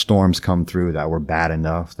had enough storms come through that were bad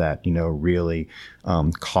enough that, really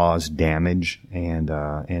cause damage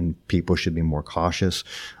and people should be more cautious.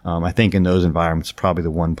 I think in those environments, probably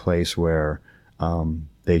the one place where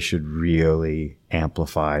they should really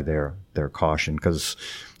amplify their caution, because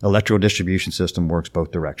electrical distribution system works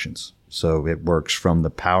both directions. So it works from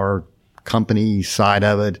the power company side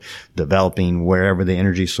of it, developing wherever the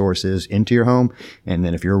energy source is into your home. And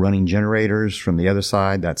then if you're running generators from the other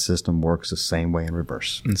side, that system works the same way in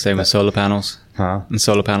reverse. And same with solar panels? And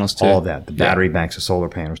solar panels too? All of that. The battery banks, the solar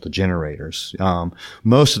panels, the generators.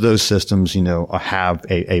 Most of those systems, have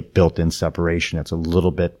a built-in separation that's a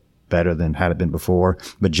little bit better than had it been before.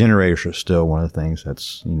 But generators are still one of the things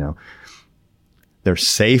that's, they're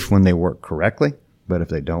safe when they work correctly. But if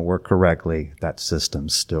they don't work correctly, that system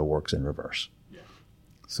still works in reverse.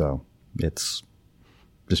 So it's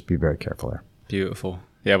just be very careful there. Beautiful.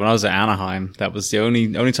 Yeah, when I was at Anaheim, that was the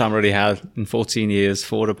only time I really had in 14 years,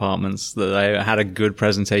 4 departments, that I had a good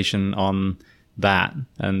presentation on that.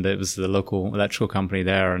 And it was the local electrical company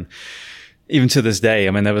there. And even to this day,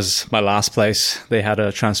 there was my last place, they had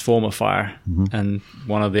a transformer fire. Mm-hmm. And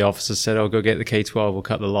one of the officers said, "Oh, go get the K-12, we'll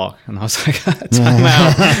cut the lock." And I was like, time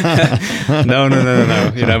out. No.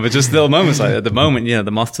 But just little moments like that. At the moment,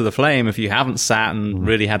 the moth to the flame, if you haven't sat and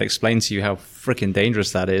really had explained to you how freaking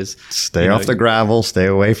dangerous that is. Stay off the gravel, stay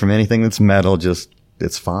away from anything that's metal,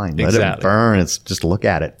 it's fine. Let it burn. It's just look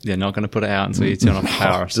at it. You're not going to put it out until you turn off the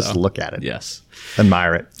power. Just look at it. Yes.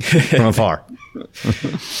 Admire it from afar.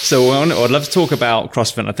 So I'd love to talk about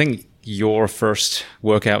CrossFit. I think your first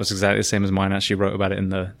workout was exactly the same as mine. I actually wrote about it in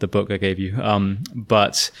the book I gave you.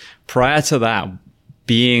 But prior to that,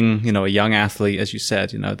 being, a young athlete, as you said,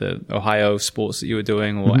 the Ohio sports that you were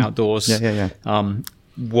doing or outdoors. Yeah.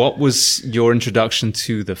 What was your introduction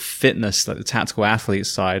to the fitness, like the tactical athlete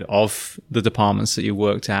side of the departments that you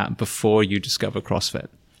worked at before you discovered CrossFit?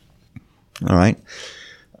 All right.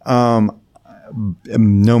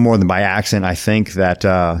 No more than by accident. I think that,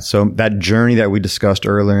 so that journey that we discussed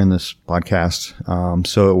earlier in this podcast,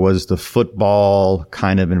 so it was the football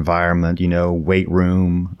kind of environment, weight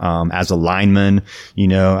room, as a lineman,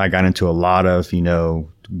 I got into a lot of,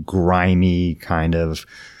 grimy kind of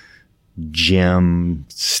gym,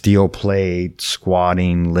 steel plate,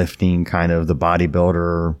 squatting, lifting, kind of the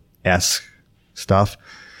bodybuilder-esque stuff.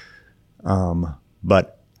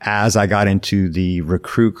 But as I got into the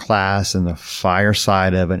recruit class and the fire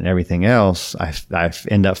side of it and everything else, I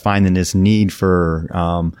end up finding this need for,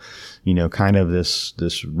 kind of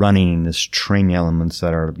this running, this training elements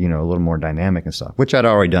that are, a little more dynamic and stuff, which I'd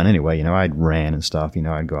already done anyway. I'd ran and stuff,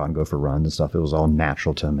 I'd go out and go for runs and stuff. It was all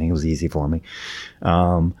natural to me. It was easy for me.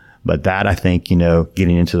 But that, I think,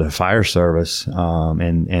 getting into the fire service,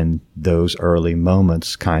 and those early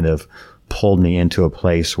moments kind of pulled me into a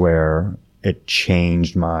place where it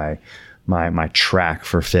changed my track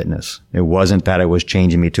for fitness. It wasn't that it was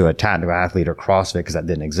changing me to a tactical athlete or CrossFit, because that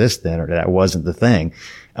didn't exist then, or that wasn't the thing.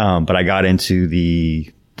 But I got into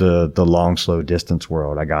the long, slow distance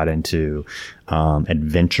world. I got into,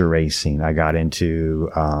 adventure racing. I got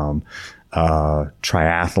into,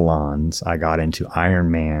 triathlons. I got into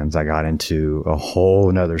Ironmans. I got into a whole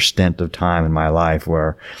another stint of time in my life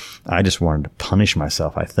where I just wanted to punish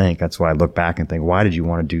myself. I think that's why I look back and think, why did you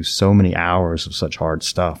want to do so many hours of such hard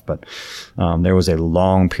stuff? But, there was a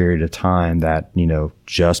long period of time that,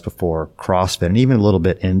 just before CrossFit and even a little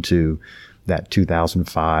bit into that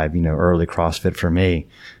 2005, early CrossFit for me,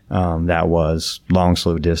 that was long,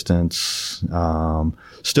 slow distance,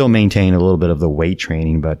 still maintain a little bit of the weight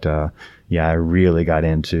training, but, I really got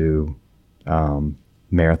into,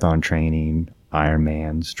 marathon training,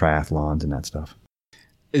 Ironmans, triathlons, and that stuff.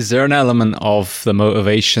 Is there an element of the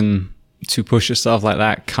motivation to push yourself like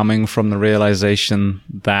that coming from the realization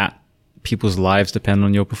that people's lives depend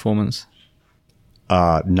on your performance?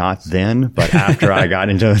 Not then, but after I got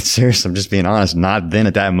into it, seriously, I'm just being honest, not then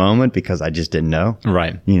at that moment, because I just didn't know.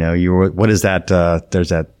 Right. What is that? There's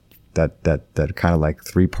that kind of like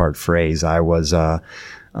 3-part phrase. I was,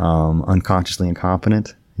 unconsciously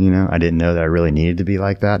incompetent. I didn't know that I really needed to be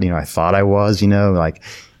like that. I thought I was, like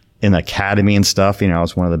in the academy and stuff, I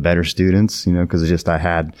was one of the better students, because it's just, I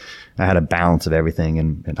had a balance of everything.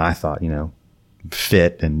 And I thought,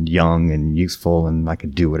 fit and young and youthful, and I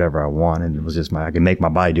could do whatever I want. And it was just I could make my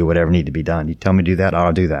body do whatever needed to be done. You tell me to do that,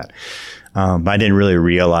 I'll do that. But I didn't really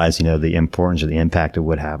realize, the importance or the impact it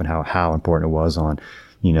would have and how important it was on,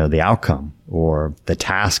 the outcome or the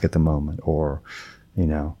task at the moment, or,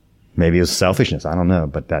 maybe it was selfishness. I don't know.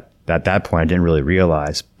 But at that point, I didn't really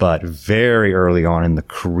realize. But very early on in the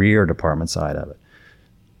career department side of it,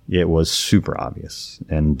 it was super obvious.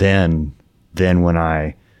 And then when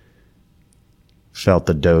I felt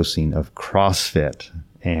the dosing of CrossFit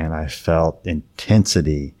and I felt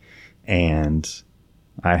intensity, and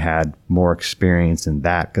I had more experience in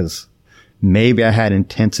that, because maybe I had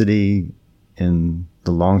intensity in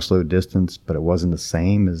the long, slow distance, but it wasn't the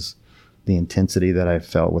same as the intensity that I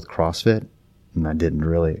felt with CrossFit. And I didn't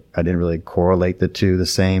really correlate the two the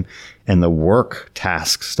same. And the work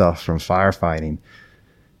task stuff from firefighting,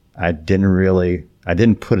 I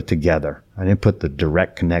didn't put it together. I didn't put the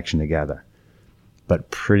direct connection together.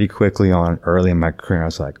 But pretty quickly on, early in my career, I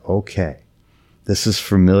was like, okay, this is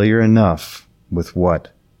familiar enough with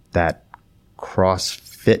what that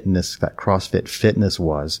CrossFit fitness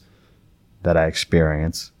was that I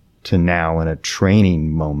experienced, to now in a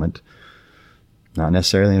training moment, not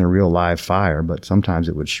necessarily in a real live fire, but sometimes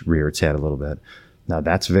it would rear its head a little bit. Now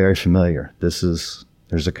that's very familiar. There's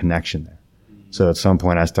a connection there. So at some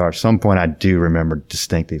point I do remember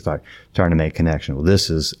distinctly starting to make a connection. Well, this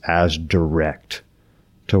is as direct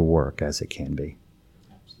to work as it can be.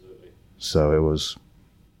 Absolutely. So it was,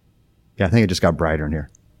 I think it just got brighter in here.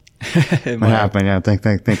 What happened? I think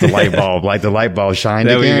the light bulb shined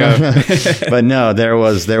there again. We go. But no, there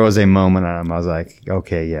was a moment I was like,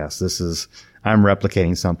 okay, yes, I'm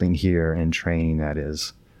replicating something here in training that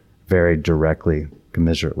is very directly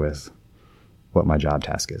commensurate with what my job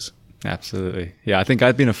task is. Absolutely. Yeah, I think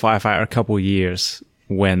I'd been a firefighter a couple of years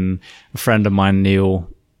when a friend of mine, Neil,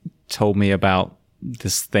 told me about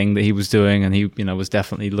this thing that he was doing, and he, was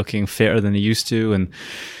definitely looking fitter than he used to. And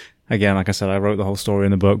again, like I said, I wrote the whole story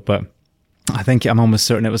in the book, but I think I'm almost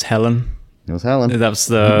certain it was Helen. It was Helen. That was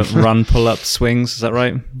the run, pull up, swings. Is that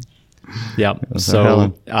right? Yeah.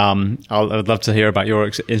 So, I would love to hear about your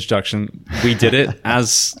introduction. We did it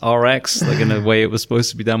as RX, like in a way it was supposed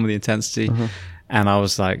to be done with the intensity. Uh-huh. And I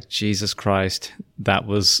was like, Jesus Christ, that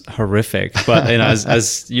was horrific. But,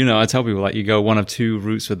 as you know, I tell people, like, you go one of two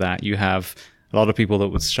routes with that. You have a lot of people that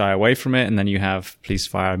would shy away from it. And then you have police,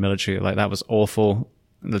 fire, military, like, that was awful.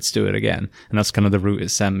 Let's do it again. And that's kind of the route it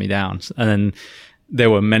sent me down. And then there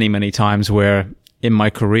were many, many times where in my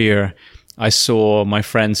career, I saw my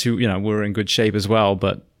friends who, were in good shape as well,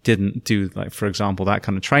 but didn't do, like, for example, that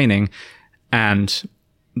kind of training. And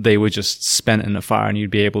they were just spent in the fire, and you'd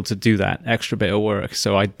be able to do that extra bit of work.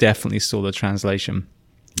 So I definitely saw the translation.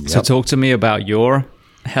 Yep. So talk to me about your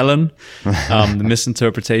Helen, the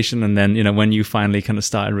misinterpretation, and then, when you finally kind of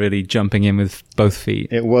started really jumping in with both feet.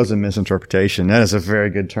 It was a misinterpretation. That is a very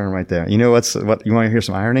good term right there. You know what you want to hear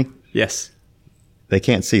some irony? Yes. They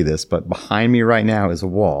can't see this, but behind me right now is a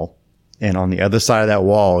wall. And on the other side of that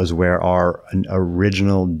wall is where our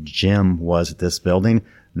original gym was at this building.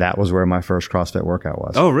 That was where my first CrossFit workout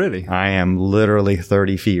was. Oh, really? I am literally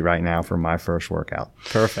 30 feet right now from my first workout.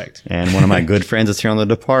 Perfect. And one of my good friends that's here on the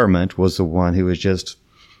department was the one who was just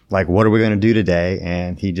like, what are we going to do today?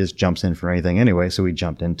 And he just jumps in for anything anyway. So we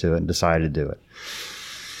jumped into it and decided to do it.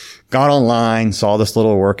 Got online, saw this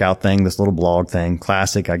little workout thing, this little blog thing,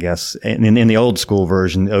 classic, I guess. In the old school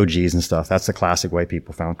version, OGs and stuff, that's the classic way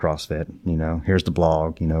people found CrossFit. Here's the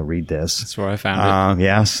blog, read this. That's where I found it.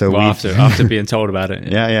 Yeah. So after being told about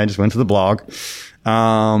it. Yeah. I just went to the blog.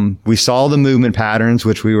 We saw the movement patterns,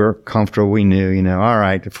 which we were comfortable. We knew, all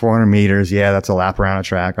right, 400 meters. Yeah, that's a lap around a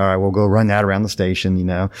track. All right, we'll go run that around the station,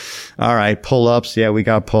 All right, pull-ups. Yeah, we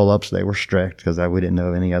got pull-ups. They were strict because we didn't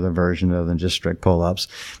know any other version other than just strict pull-ups.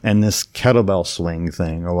 And this kettlebell swing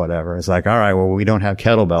thing or whatever. It's like, all right, well, we don't have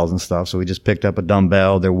kettlebells and stuff. So we just picked up a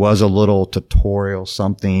dumbbell. There was a little tutorial,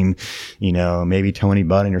 something, maybe Tony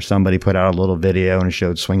Budding or somebody put out a little video and it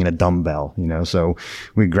showed swinging a dumbbell, So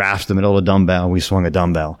we grasped the middle of the dumbbell. We swung a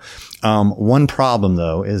dumbbell. One problem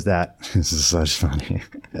though is that this is such funny.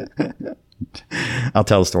 I'll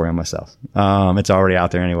tell the story on myself. It's already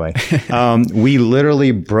out there anyway. We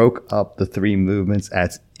literally broke up the three movements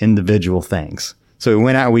as individual things. So we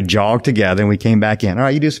went out, we jogged together, and we came back in. All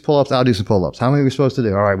right, you do some pull-ups, I'll do some pull-ups. How many are we supposed to do?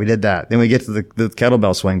 All right, we did that. Then we get to the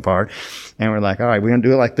kettlebell swing part, and we're like, all right, we're going to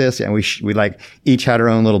do it like this. And we like each had our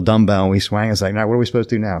own little dumbbell, and we swang. It's like, now what are we supposed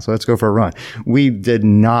to do now? So let's go for a run. We did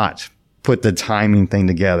not put the timing thing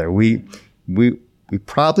together. We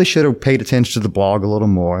probably should have paid attention to the blog a little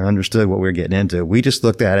more and understood what we were getting into. We just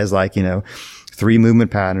looked at it as like, 3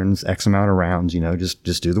 movement patterns, X amount of rounds,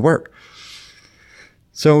 just do the work.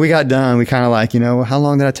 So we got done. We kind of like, how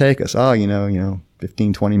long did that take us? Oh,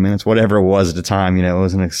 15, 20 minutes, whatever it was at the time. It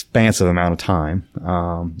was an expansive amount of time.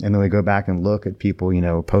 And then we go back and look at people,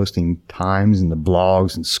 posting times in the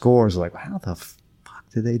blogs and scores. Like, how the fuck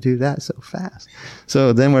did they do that so fast?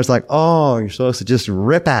 So then it's like, oh, you're supposed to just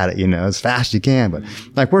rip at it, as fast as you can. But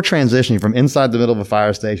like, we're transitioning from inside the middle of a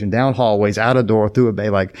fire station, down hallways, out a door, through a bay.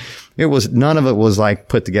 Like, none of it was like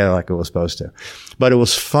put together like it was supposed to. But it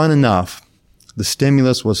was fun enough. The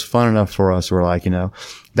stimulus was fun enough for us. We're like,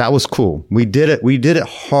 that was cool. We did it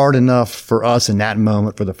hard enough for us in that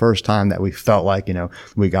moment for the first time that we felt like,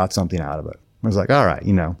 we got something out of it. I was like, all right,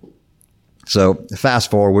 So fast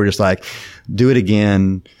forward, we're just like, do it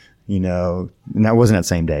again, and that wasn't that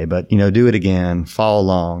same day, but, do it again, follow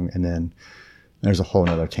along. And then there's a whole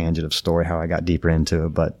nother tangent of story, how I got deeper into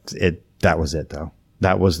it, but that was it though.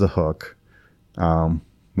 That was the hook.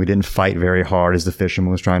 We didn't fight very hard as the fisherman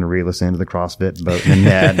was trying to reel us into the CrossFit boat and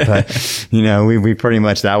net, but, we pretty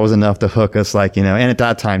much, that was enough to hook us, like, and at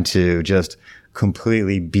that time too, just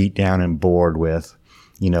completely beat down and bored with,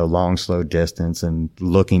 long, slow distance and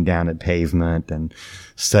looking down at pavement and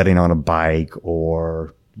sitting on a bike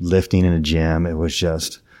or lifting in a gym. It was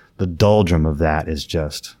just, the doldrum of that is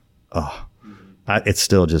just, it's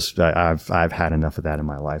still just, I've had enough of that in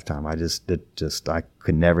my lifetime. I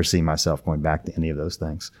could never see myself going back to any of those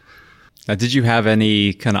things. Did you have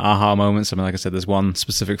any kind of aha moments? I mean, like I said, there's one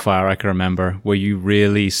specific fire I can remember where you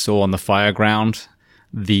really saw on the fire ground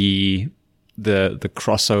the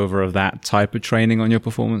crossover of that type of training on your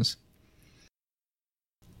performance?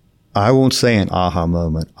 I won't say an aha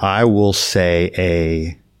moment. I will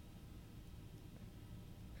say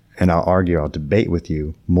and I'll debate with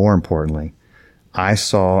you, more importantly, I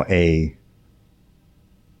saw a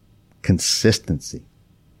consistency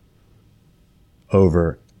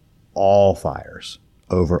over all fires,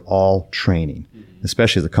 over all training,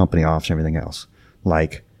 especially the company ops and everything else,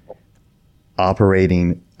 like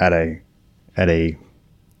operating at a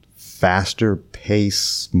faster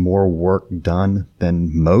pace, more work done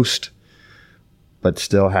than most, but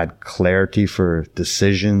still had clarity for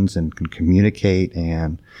decisions and can communicate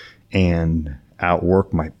and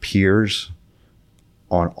outwork my peers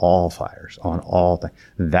on all fires, on all things.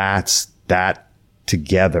 That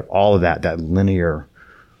together, all of that linear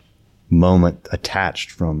moment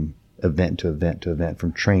attached from event to event to event,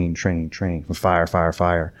 from training, from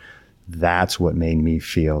fire. That's what made me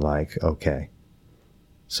feel like, okay.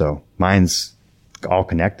 So mine's all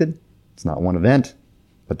connected. It's not one event,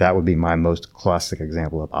 but that would be my most classic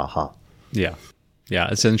example of aha. Yeah. Yeah.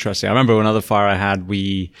 It's interesting. I remember another fire I had,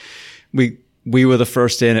 we were the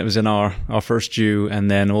first in. It was in our first due,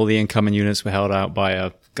 and then all the incoming units were held out by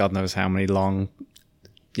a God knows how many long,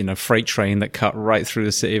 freight train that cut right through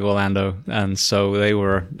the city of Orlando. And so they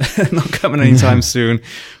were not coming anytime soon.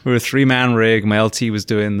 We were a 3-man rig. My LT was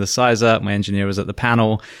doing the size up. My engineer was at the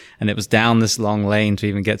panel, and it was down this long lane to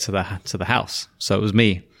even get to the house. So it was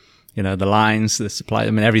me, the lines, the supply,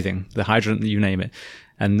 everything, the hydrant, you name it.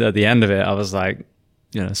 And at the end of it, I was like,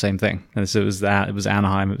 same thing. And so it was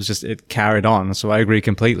Anaheim. It was just, it carried on. So I agree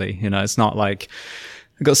completely. It's not like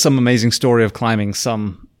I got some amazing story of climbing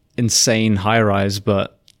some insane high rise,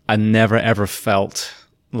 but I never ever felt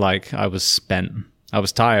like I was spent. I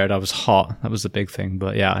was tired. I was hot. That was the big thing.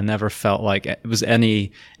 But yeah, I never felt like it was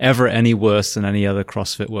ever any worse than any other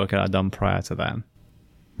CrossFit workout I'd done prior to that.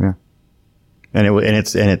 Yeah.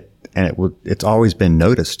 It's always been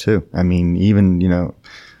noticed too. I mean, even,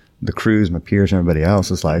 the crews, my peers, and everybody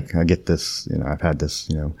else is like, I get this, I've had this,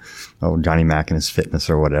 Johnny Mac and his fitness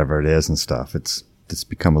or whatever it is and stuff. It's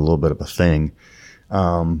become a little bit of a thing.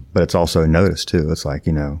 But it's also noticed too. It's like,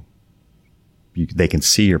 they can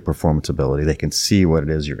see your performance ability. They can see what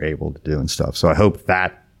it is you're able to do and stuff. So I hope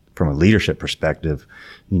that from a leadership perspective,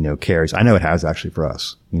 carries. I know it has actually for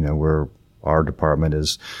us. Our department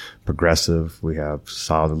is progressive. We have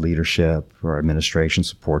solid leadership. Our administration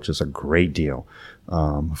supports us a great deal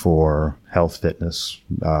for health, fitness,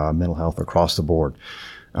 mental health across the board.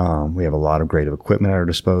 We have a lot of great equipment at our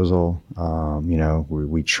disposal.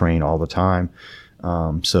 We train all the time.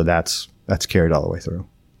 So that's carried all the way through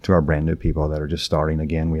to our brand new people that are just starting.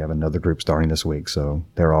 Again, we have another group starting this week, so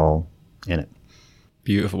they're all in it.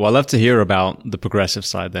 Beautiful. Well, I'd love to hear about the progressive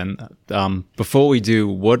side then. Before we do,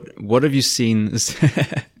 what have you seen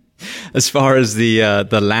as far as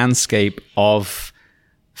the landscape of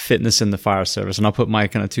fitness in the fire service? And I'll put my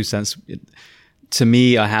kind of 2 cents. To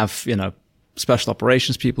me, I have, special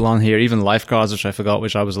operations people on here, even lifeguards, which I forgot,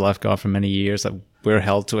 which I was a lifeguard for many years, that we're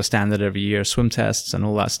held to a standard every year, swim tests and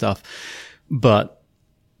all that stuff. But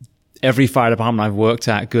every fire department I've worked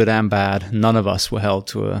at, good and bad, none of us were held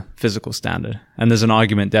to a physical standard. And there's an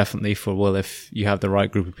argument definitely for, well, if you have the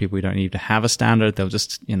right group of people, you don't need to have a standard. They'll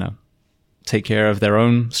just, take care of their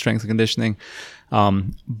own strength and conditioning.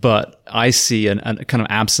 But I see a kind of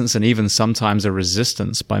absence and even sometimes a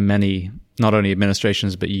resistance by many, not only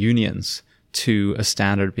administrations, but unions to a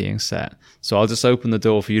standard being set. So I'll just open the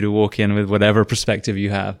door for you to walk in with whatever perspective you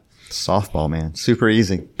have. Softball, man. Super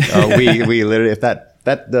easy. We literally, if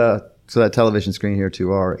so that television screen here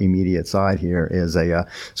to our immediate side here is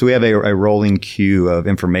so we have a rolling queue of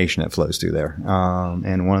information that flows through there.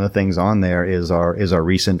 And one of the things on there is our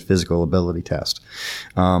recent physical ability test.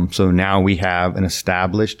 So now we have an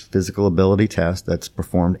established physical ability test that's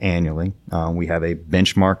performed annually. We have a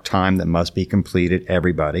benchmark time that must be completed,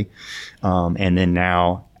 everybody. And then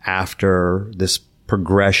now after this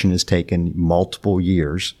progression has taken multiple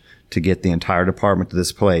years to get the entire department to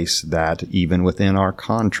this place, that even within our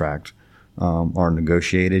contract, our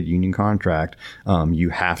negotiated union contract, you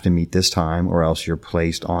have to meet this time or else you're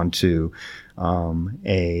placed onto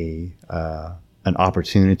an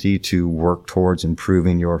opportunity to work towards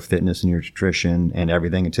improving your fitness and your nutrition and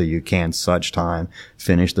everything until you can such time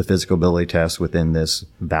finish the physical ability test within this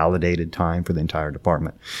validated time for the entire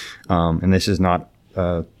department. And this is not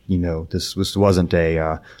this wasn't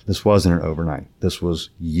an overnight. This was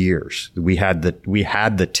years. We had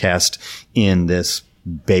the test in this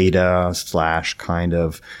beta / kind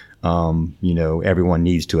of, everyone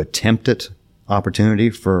needs to attempt it opportunity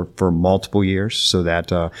for multiple years so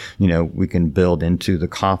that, we can build into the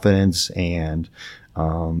confidence and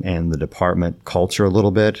the department culture a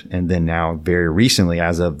little bit. And then now very recently,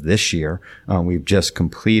 as of this year, we've just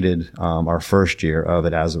completed, our first year of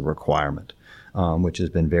it as a requirement. Which has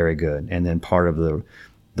been very good. And then part of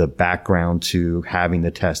the background to having the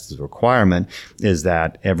test as a requirement is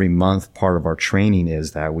that every month part of our training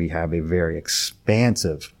is that we have a very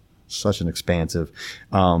expansive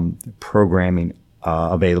programming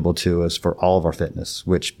available to us for all of our fitness,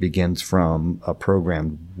 which begins from a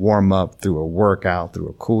programmed warm up through a workout, through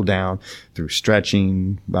a cool down, through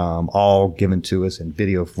stretching, all given to us in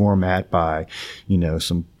video format by,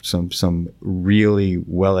 some really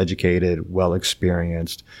well educated, well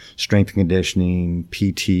experienced strength and conditioning,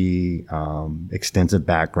 PT, extensive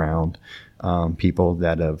background, people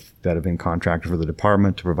that have been contracted for the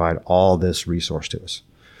department to provide all this resource to us.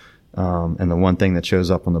 And the one thing that shows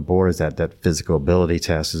up on the board is that physical ability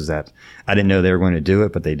test is that I didn't know they were going to do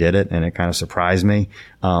it, but they did it. And it kind of surprised me.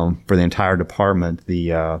 For the entire department,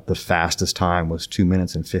 the fastest time was 2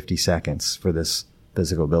 minutes and 50 seconds for this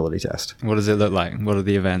physical ability test. What does it look like? What are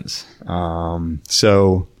the events?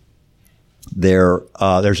 So there's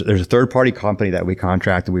a third party company that we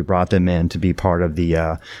contracted. We brought them in to be part of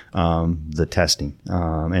the testing.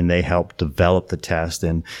 And they helped develop the test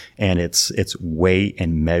and it's weight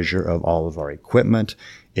and measure of all of our equipment.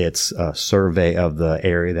 It's a survey of the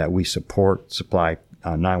area that we supply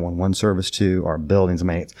 911 service to, our buildings. I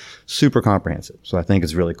mean, it's super comprehensive. So I think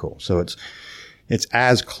it's really cool. So it's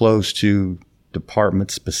as close to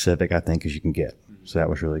department specific, I think, as you can get. So that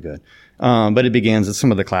was really good. But it begins with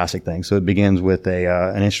some of the classic things. So it begins with an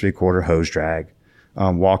 1.75-inch hose drag,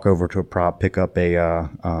 walk over to a prop, pick up a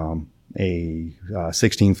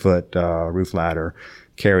 16-foot roof ladder,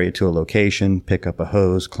 carry it to a location, pick up a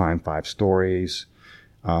hose, climb 5 stories,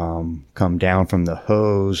 come down from the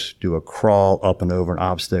hose, do a crawl up and over an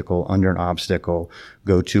obstacle, under an obstacle,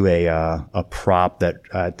 go to a prop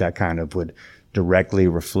that kind of would directly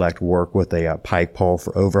reflect work with a pike pole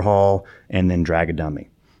for overhaul, and then drag a dummy.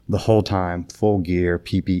 The whole time, full gear,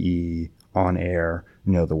 PPE, on air,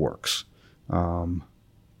 the works.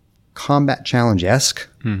 Combat challenge-esque,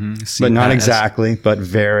 but not exactly, but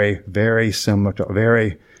very, very similar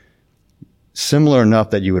enough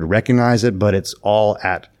that you would recognize it, but it's all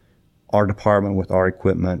at our department with our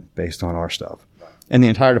equipment based on our stuff. And the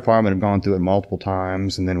entire department have gone through it multiple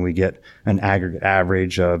times, and then we get an aggregate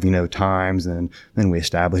average of, times, and then we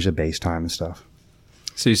establish a base time and stuff.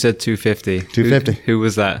 So you said 250. 250. Who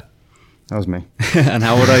was that? That was me. And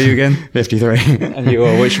how old are you again? 53. And you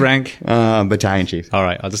were which rank? Battalion chief. All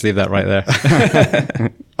right, I'll just leave that right there.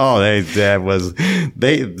 Oh, they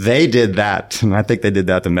did that, and I think they did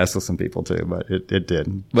that to mess with some people too. But it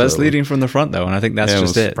did. But it's leading from the front though, and I think that's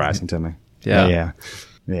just it. Surprising to me. Yeah.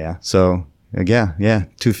 So. Yeah,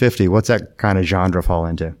 250. What's that kind of genre fall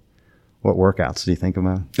into? What workouts do you think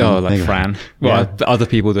about? Oh, like Fran. Well, other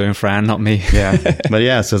people doing Fran, not me. Yeah,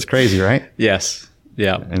 but so it's crazy, right? Yes.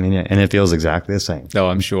 Yeah. I mean, and it feels exactly the same. Oh,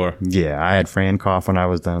 I'm sure. Yeah, I had Fran cough when I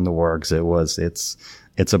was done the works. It's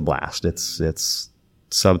a blast. It's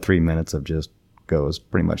sub 3 minutes of just go as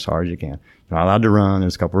pretty much as hard as you can. You're not allowed to run.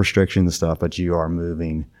 There's a couple restrictions and stuff, but you are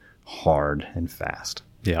moving hard and fast.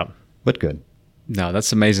 Yeah. But good. No,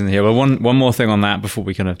 that's amazing to hear. Well, one more thing on that before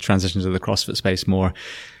we kind of transition to the CrossFit space more.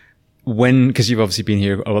 Because you've obviously been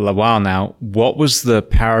here a while now, what was the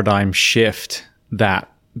paradigm shift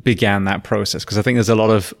that began that process? Because I think there's a lot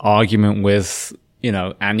of argument with,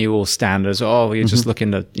 annual standards. Oh, you're just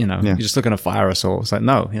looking to, you're just looking to fire us all. It's like,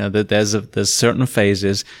 no, there's certain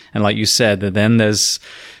phases. And like you said, that then there's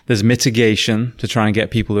mitigation to try and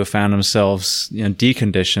get people who have found themselves,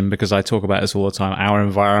 deconditioned, because I talk about this all the time. Our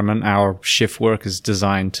environment, our shift work is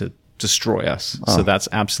designed to destroy us. Oh. So that's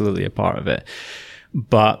absolutely a part of it.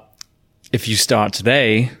 But if you start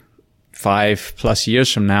today, 5+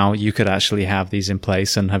 years from now, you could actually have these in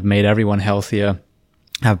place and have made everyone healthier,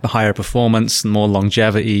 have higher performance, more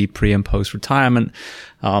longevity, pre and post retirement.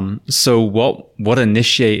 So what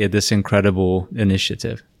initiated this incredible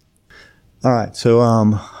initiative? All right. So,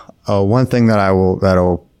 one thing that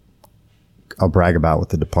I'll brag about with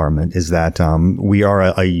the department is that, we are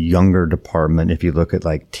a younger department. If you look at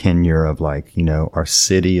like tenure of our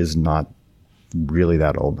city is not really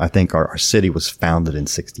that old. I think our city was founded in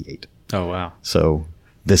 1968. Oh, wow. So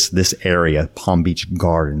this area, Palm Beach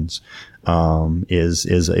Gardens,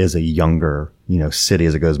 is a younger, city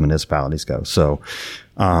as it goes, municipalities go. So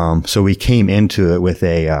we came into it with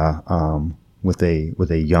a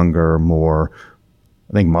younger, more,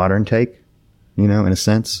 I think, modern take, in a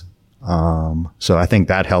sense. So I think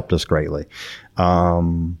that helped us greatly.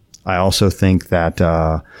 I also think that,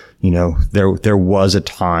 there was a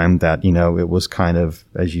time that, it was kind of,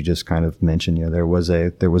 as you just kind of mentioned, there was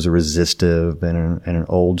a resistive and an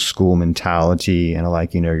old school mentality and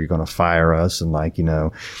you're going to fire us. And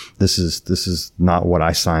this is not what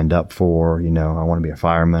I signed up for. I want to be a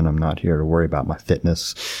fireman. I'm not here to worry about my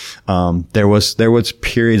fitness. There was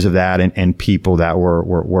periods of that and people that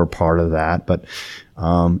were part of that. But,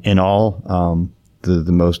 in all,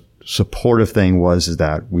 the most supportive thing is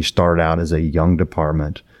that we started out as a young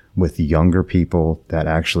department with younger people that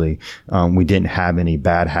actually, we didn't have any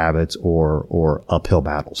bad habits or uphill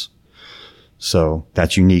battles. So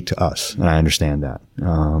that's unique to us. And I understand that.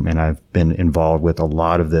 And I've been involved with a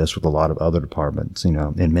lot of this with a lot of other departments,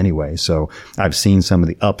 in many ways. So I've seen some of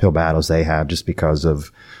the uphill battles they have just because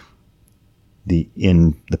of the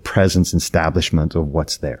presence and establishment of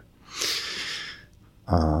what's there.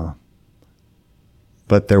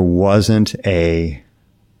 But there wasn't a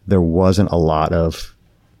lot of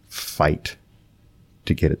fight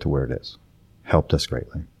to get it to where it is. Helped us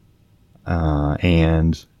greatly.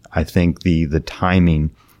 And I think the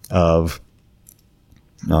timing of,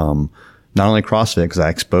 not only CrossFit, because I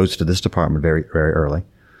exposed to this department very, very early.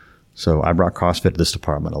 So I brought CrossFit to this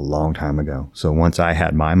department a long time ago. So once I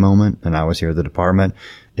had my moment and I was here at the department,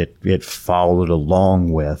 it followed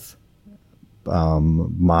along with,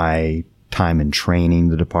 my time in training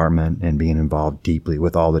the department and being involved deeply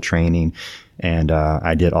with all the training. And,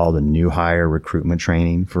 I did all the new hire recruitment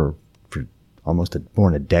training for almost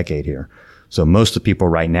more than a decade here. So most of the people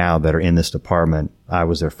right now that are in this department, I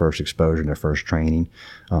was their first exposure and their first training.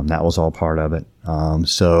 That was all part of it.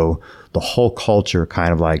 So the whole culture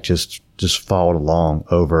kind of just followed along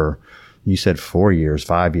over, you said 4 years,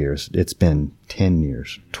 5 years. It's been 10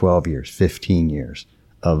 years, 12 years, 15 years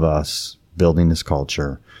of us building this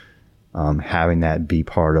culture, having that be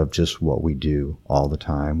part of just what we do all the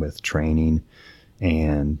time with training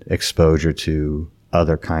and exposure to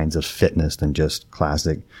other kinds of fitness than just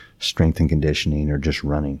classic strength and conditioning or just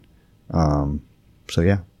running.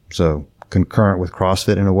 So concurrent with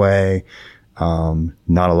CrossFit in a way,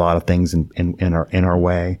 not a lot of things in our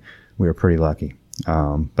way. We were pretty lucky.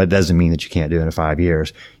 But it doesn't mean that you can't do it in 5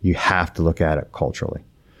 years. You have to look at it culturally.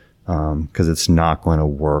 'Cause it's not going to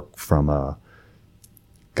work from a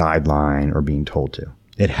guideline or being told to.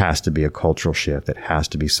 It has to be a cultural shift. It has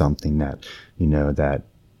to be something that,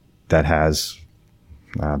 that has,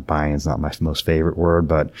 buy-in's not my most favorite word,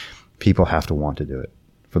 but people have to want to do it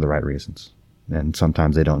for the right reasons. And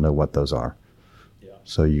sometimes they don't know what those are. Yeah.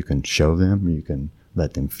 So you can show them, you can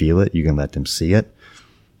let them feel it, you can let them see it.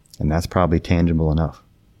 And that's probably tangible enough.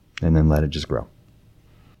 And then let it just grow.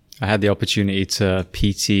 I had the opportunity to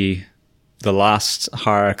PT the last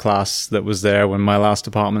hire class that was there when my last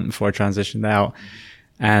department before I transitioned out.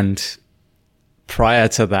 And prior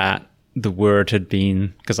to that, the word had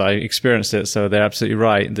been, because I experienced it, so they're absolutely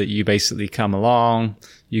right, that you basically come along,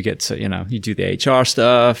 you get to, you do the HR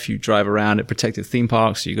stuff, you drive around at protected theme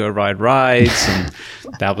parks, you go ride rides, and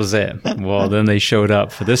that was it. Well, then they showed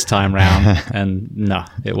up for this time round, and no,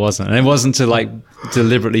 it wasn't. And it wasn't to like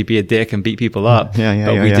deliberately be a dick and beat people up,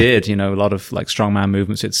 but we did, a lot of like strongman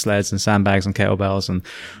movements with sleds and sandbags and kettlebells, and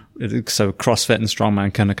so CrossFit and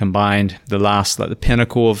strongman kind of combined. The last, like the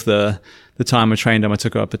pinnacle of the time I trained them, I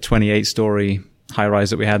took up a 28-story high rise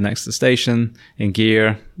that we had next to the station in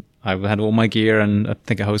gear. I had all my gear and I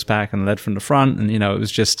think a hose pack and lead from the front. And, it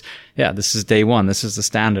was just, this is day one. This is the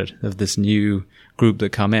standard of this new group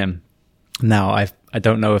that come in. Now, I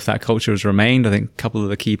don't know if that culture has remained. I think a couple of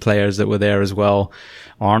the key players that were there as well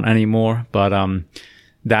aren't anymore. But,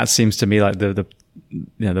 that seems to me like the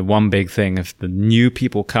one big thing. If the new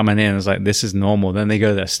people coming in is like, this is normal, then they go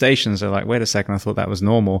to their stations, they're like, wait a second, I thought that was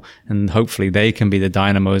normal. And hopefully they can be the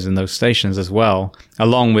dynamos in those stations as well,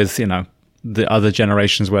 along with, the other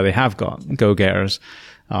generations where they have got go-getters.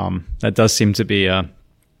 That does seem to be a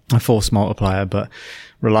force multiplier, but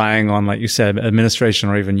relying on, like you said, administration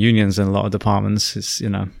or even unions in a lot of departments is,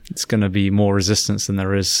 it's going to be more resistance than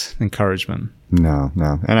there is encouragement. No.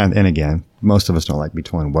 And again, most of us don't like to be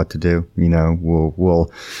told what to do.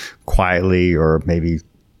 We'll quietly or maybe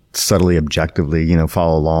subtly, objectively,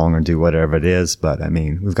 follow along or do whatever it is. But I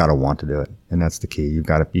mean, we've got to want to do it. And that's the key. You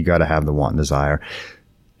got to have the want and desire.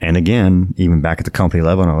 And again, even back at the company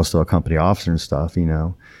level, and I was still a company officer and stuff,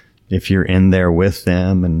 if you're in there with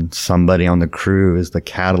them and somebody on the crew is the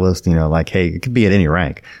catalyst, like, hey, it could be at any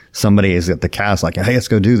rank. Somebody is at the catalyst, like, hey, let's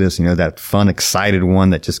go do this. That fun, excited one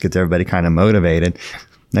that just gets everybody kind of motivated.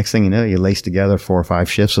 Next thing you know, you lace together 4 or 5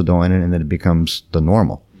 shifts of doing it, and then it becomes the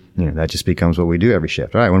normal. That just becomes what we do every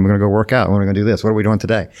shift. All right, when are we going to go work out? When are we going to do this? What are we doing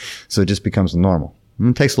today? So it just becomes the normal. And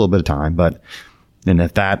it takes a little bit of time, but then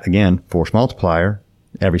if that, again, force multiplier,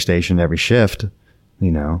 every station, every shift,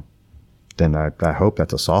 then I hope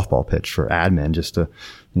that's a softball pitch for admin just to,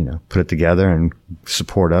 put it together and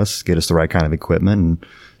support us, get us the right kind of equipment. And,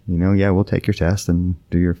 we'll take your test and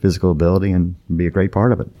do your physical ability and be a great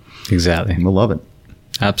part of it. Exactly. And we'll love it.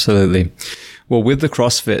 Absolutely. Well, with the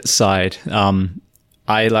CrossFit side,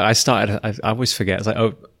 I started, I always forget, it's like,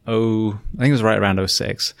 I think it was right around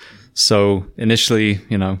 06. So initially,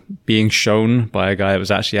 being shown by a guy that was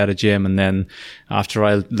actually at a gym. And then after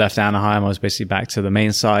I left Anaheim, I was basically back to the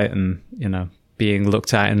main site and, being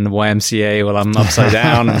looked at in the YMCA while I'm upside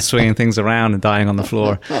down and swinging things around and dying on the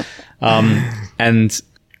floor. And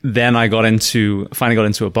then I finally got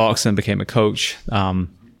into a box and became a coach.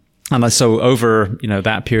 So over,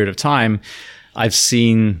 that period of time, I've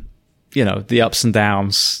seen, the ups and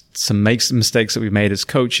downs, some mistakes that we've made as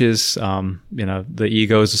coaches, the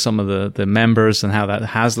egos of some of the members and how that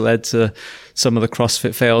has led to some of the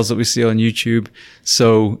CrossFit fails that we see on YouTube.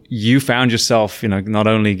 So you found yourself, not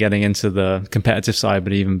only getting into the competitive side,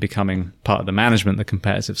 but even becoming part of the management, the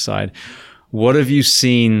competitive side. What have you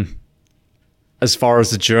seen as far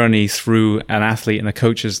as the journey through an athlete and a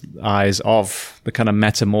coach's eyes of the kind of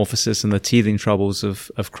metamorphosis and the teething troubles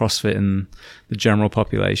of CrossFit in the general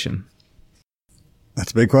population?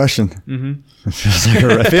 That's a big question. Mm-hmm.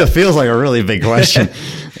 It feels like a really big question.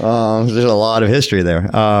 There's a lot of history there.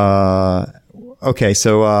 Okay,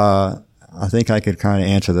 so I think I could kind of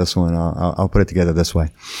answer this one. I'll put it together this way.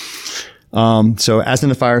 So as in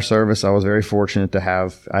the fire service, I was very fortunate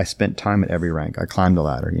I spent time at every rank. I climbed the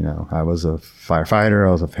ladder, I was a firefighter,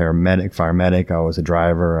 I was a fire medic, I was a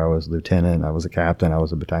driver, I was a lieutenant, I was a captain, I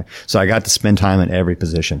was a battalion. So I got to spend time in every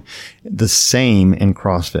position. The same in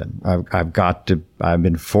CrossFit. I've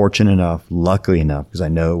been fortunate enough, luckily enough, because I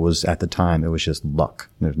know at the time, it was just luck.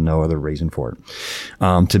 There's no other reason for it.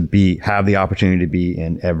 To have the opportunity to be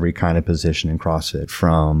in every kind of position in CrossFit,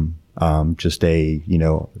 from just a,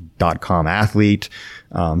 .com athlete,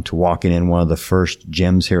 to walking in one of the first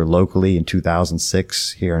gyms here locally in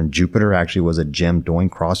 2006 here in Jupiter, actually was a gym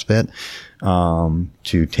doing CrossFit,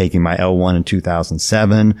 to taking my L1 in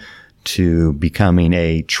 2007, to becoming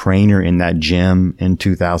a trainer in that gym in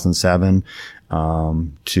 2007,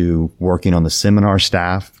 to working on the seminar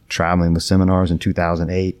staff, traveling with seminars in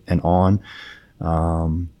 2008 and on,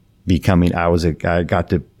 I got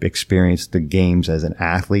to experience the games as an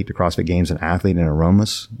athlete, the CrossFit Games, an athlete in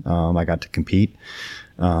Aromas. I got to compete.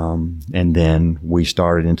 And then we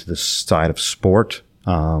started into the side of sport,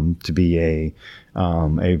 to be a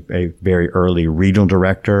very early regional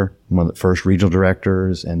director, one of the first regional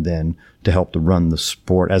directors, and then to help to run the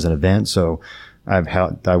sport as an event. So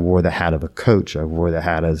I wore the hat of a coach. I wore the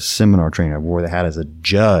hat as a seminar trainer. I wore the hat as a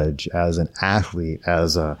judge, as an athlete,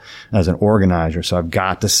 as an organizer. So I've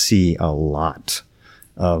got to see a lot.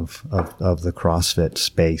 of the CrossFit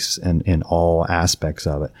space and in all aspects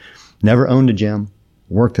of it. Never owned a gym.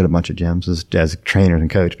 Worked at a bunch of gyms as a trainer and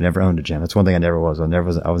coach, but never owned a gym. That's one thing I never was. I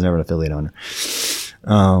was never an affiliate owner.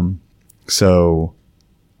 So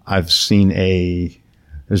I've seen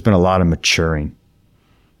there's been a lot of maturing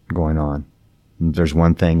going on. There's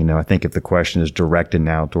one thing, I think if the question is directed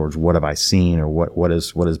now towards what have I seen or what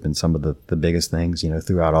has been some of the biggest things,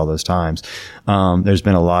 throughout all those times, there's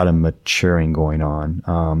been a lot of maturing going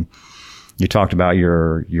on. You talked about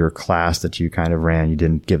your class that you kind of ran. You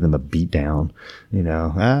didn't give them a beat down.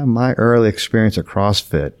 My early experience at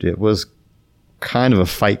CrossFit, it was kind of a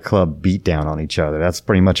fight club beat down on each other. That's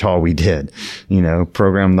pretty much all we did.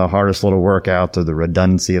 Program the hardest little workout to the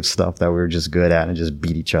redundancy of stuff that we were just good at and just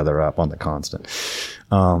beat each other up on the constant.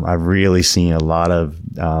 I've really seen a lot of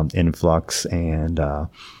influx and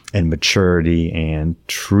maturity and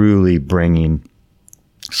truly bringing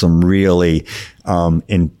some really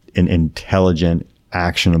intelligent,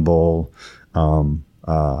 actionable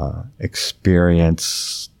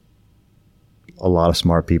experience, a lot of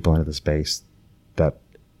smart people into the space that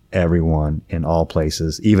everyone in all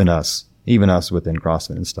places, even us within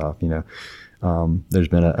CrossFit and stuff, there's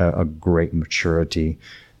been a great maturity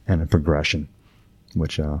and a progression,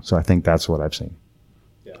 which, so I think that's what I've seen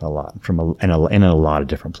a lot in a lot of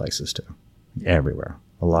different places too, everywhere,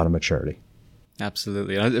 a lot of maturity.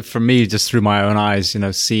 Absolutely. For me, just through my own eyes,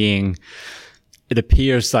 seeing, it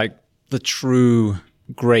appears like the true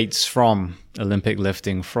greats from Olympic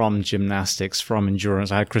lifting, from gymnastics, from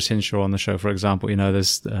endurance. I had Chris Hinshaw on the show, for example.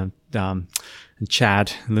 There's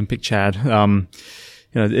Chad, Olympic Chad.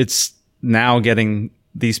 It's now getting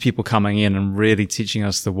these people coming in and really teaching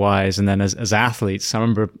us the whys. And then as athletes, I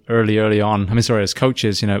remember early on, as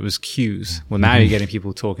coaches, it was cues. Well, now you're getting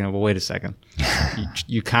people talking, well, wait a second.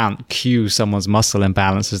 You can't cue someone's muscle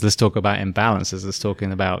imbalances. Let's talk about imbalances. Let's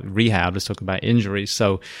talking about rehab. Let's talk about injuries.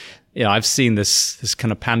 So, I've seen this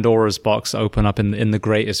kind of Pandora's box open up in the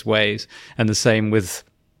greatest ways. And the same with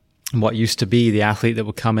what used to be the athlete that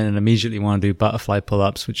would come in and immediately want to do butterfly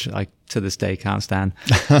pull-ups, which I to this day can't stand,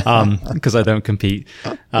 because I don't compete,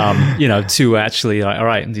 to actually all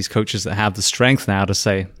right, these coaches that have the strength now to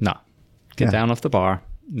say, no, get down off the bar.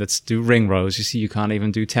 Let's do ring rows. You see, you can't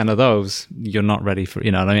even do 10 of those. You're not ready for,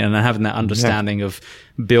 what I mean? And having that understanding of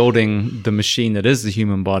building the machine that is the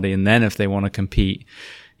human body. And then if they want to compete,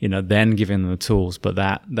 then giving them the tools. But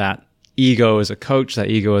that ego as a coach, that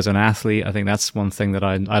ego as an athlete, I think that's one thing that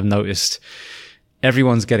I've noticed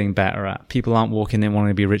everyone's getting better at. People aren't walking in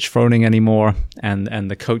wanting to be Rich Froning anymore. And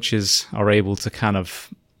the coaches are able to kind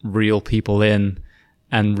of reel people in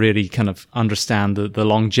and really kind of understand the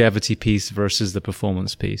longevity piece versus the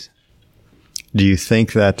performance piece. Do you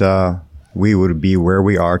think that we would be where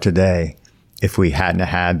we are today if we hadn't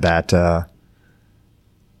had that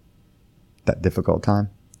difficult time,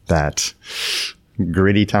 that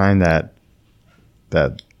gritty time, that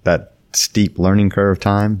steep learning curve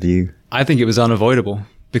time? I think it was unavoidable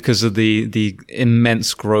because of the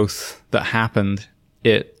immense growth that happened.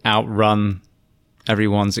 It outrun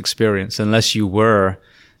everyone's experience. Unless you were,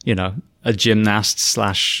 a gymnast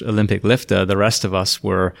 / Olympic lifter, the rest of us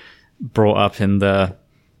were brought up in the,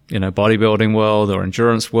 bodybuilding world or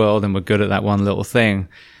endurance world and were good at that one little thing.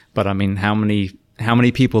 But I mean, how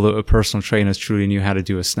many people that were personal trainers truly knew how to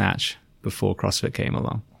do a snatch before CrossFit came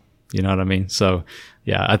along? You know what I mean? So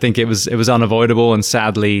yeah, I think it was unavoidable. And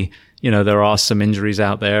sadly, there are some injuries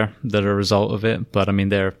out there that are a result of it, but I mean,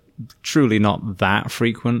 they're truly not that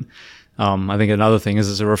frequent. I think another thing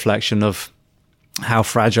is it's a reflection of how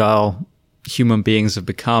fragile human beings have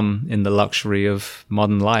become in the luxury of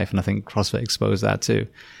modern life. And I think CrossFit exposed that too.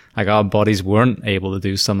 Like our bodies weren't able to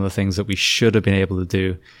do some of the things that we should have been able to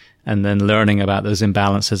do. And then learning about those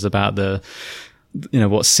imbalances, about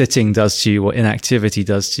what sitting does to you, what inactivity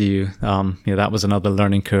does to you. That was another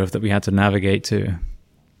learning curve that we had to navigate too.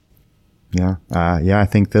 Yeah. I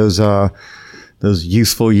think those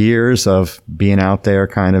youthful years of being out there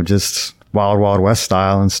kind of just wild, wild west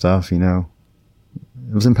style and stuff, it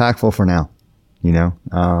was impactful for now,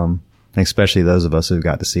 especially those of us who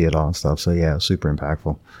got to see it all and stuff. So yeah, it was super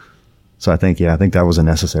impactful. So I think that was a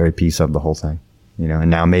necessary piece of the whole thing, and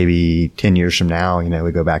now maybe 10 years from now,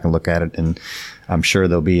 we go back and look at it and I'm sure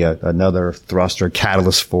there'll be another thrust or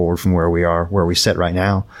catalyst forward from where we sit right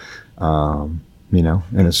now.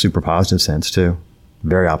 In a super positive sense too.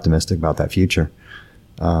 Very optimistic about that future.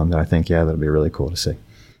 That I think, that'll be really cool to see.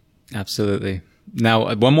 Absolutely.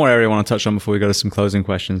 Now, one more area I want to touch on before we go to some closing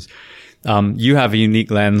questions. You have a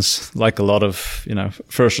unique lens, like a lot of,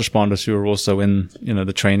 first responders who are also in,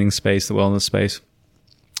 the training space, the wellness space.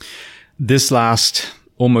 This last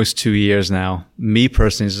almost 2 years now, me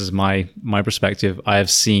personally, this is my perspective, I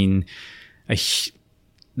have seen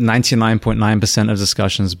 99.9% of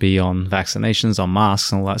discussions be on vaccinations, on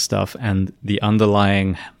masks and all that stuff, and the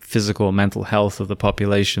underlying physical, mental health of the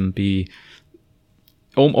population be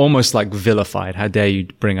almost like vilified. How dare you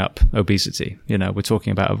bring up obesity? You know, we're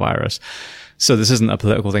talking about a virus. So this isn't a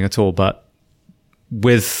political thing at all, but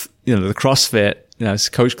with, you know, the CrossFit, you know,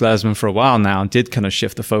 Coach Glasman for a while now did kind of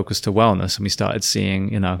shift the focus to wellness. And we started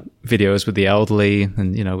seeing, you know, videos with the elderly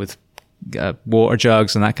and, you know, with water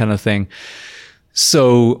jugs and that kind of thing.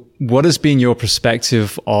 So what has been your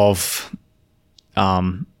perspective of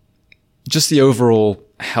just the overall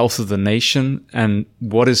health of the nation, and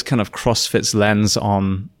what is kind of CrossFit's lens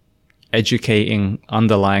on educating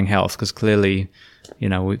underlying health? Because clearly, you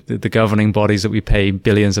know, the governing bodies that we pay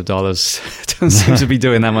billions of dollars don't seem to be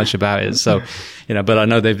doing that much about it. So, you know, but I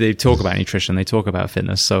know they talk about nutrition, they talk about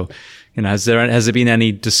fitness. So, you know, has there been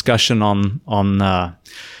any discussion on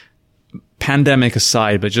pandemic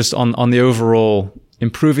aside, but just on the overall,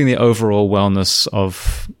 improving the overall wellness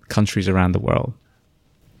of countries around the world?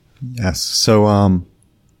 Yes. So I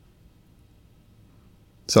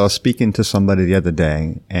was speaking to somebody the other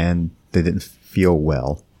day, and they didn't feel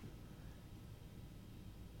well.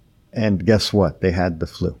 And guess what? They had the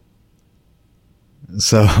flu.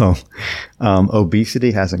 So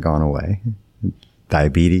obesity hasn't gone away.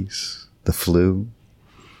 Diabetes, the flu,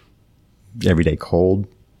 everyday cold,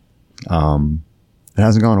 it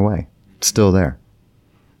hasn't gone away. It's still there.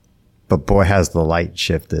 But boy, has the light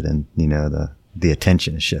shifted, and, you know, the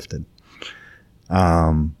attention has shifted.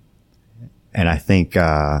 And I think,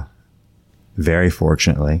 very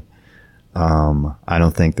fortunately, I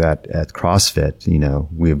don't think that at CrossFit, you know,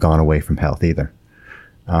 we have gone away from health either.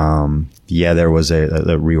 Yeah, there was a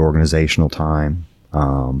reorganizational time,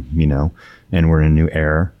 you know, and we're in a new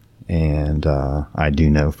era. And, I do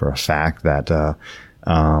know for a fact that,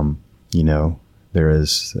 you know, there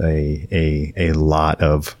is a lot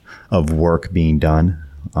of work being done.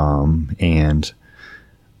 And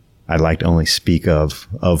I'd like to only speak of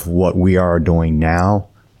what we are doing now,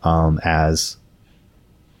 as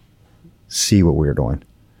see what we're doing,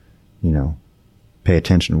 you know, pay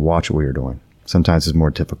attention, watch what we're doing. Sometimes it's more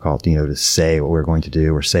difficult, you know, to say what we're going to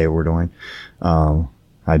do or say what we're doing.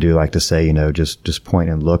 I do like to say, you know, just point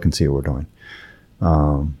and look and see what we're doing.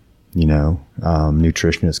 You know,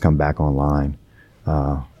 nutrition has come back online,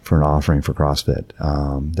 for an offering for CrossFit.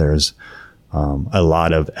 There's, a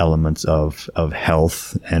lot of elements of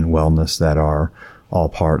health and wellness that are all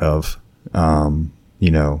part of,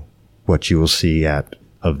 you know, what you will see at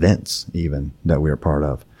events even that we're part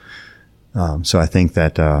of. So I think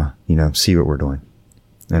that, you know, see what we're doing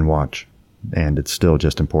and watch. And it's still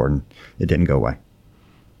just important. It didn't go away.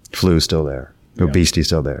 Flu is still there. Yeah. Obesity is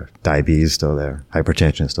still there. Diabetes is still there.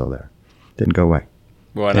 Hypertension is still there. Didn't go away.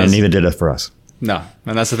 Well, and neither did it for us. No.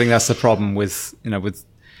 And that's the thing. That's the problem with, you know,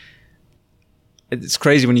 it's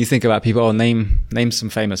crazy when you think about people, name some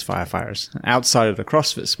famous firefighters outside of the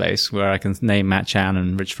CrossFit space, where I can name Matt Chan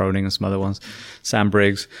and Rich Froning and some other ones, Sam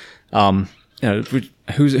Briggs. You know,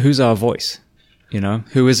 who's our voice? You know,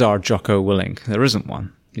 who is our Jocko Willink? There isn't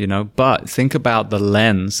one, you know, but think about the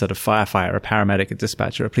lens that a firefighter, a paramedic, a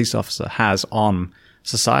dispatcher, a police officer has on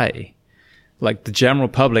society. Like the general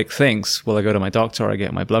public thinks, well, I go to my doctor, I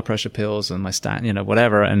get my blood pressure pills and my statin, you know,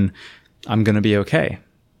 whatever, and I'm going to be okay.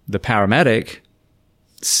 The paramedic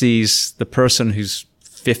sees the person who's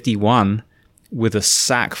 51 with a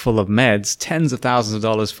sack full of meds, tens of thousands of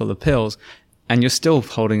dollars full of pills, and you're still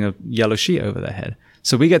holding a yellow sheet over their head.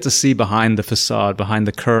 So we get to see behind the facade, behind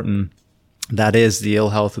the curtain, that is the ill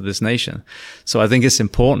health of this nation. So I think it's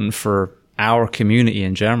important for our community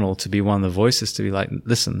in general to be one of the voices, to be like,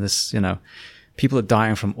 listen, this, you know, people are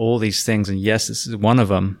dying from all these things. And yes, this is one of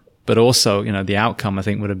them, but also, you know, the outcome I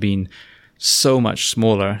think would have been so much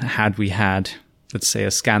smaller had we had, let's say,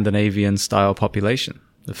 a Scandinavian style population,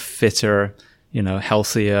 the fitter, you know,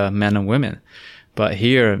 healthier men and women. But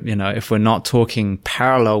here, you know, if we're not talking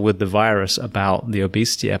parallel with the virus about the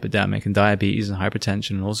obesity epidemic and diabetes and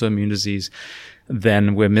hypertension and also immune disease,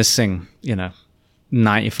 then we're missing, you know,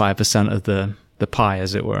 95% of the pie,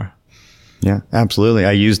 as it were. Yeah, absolutely.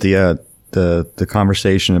 I use the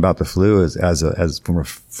conversation about the flu as from a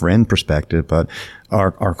friend perspective, but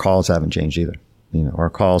our calls haven't changed either. You know, our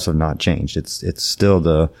calls have not changed. It's still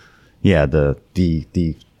the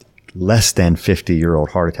less than 50-year-old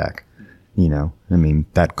heart attack. You know, I mean,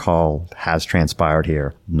 that call has transpired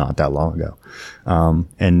here not that long ago.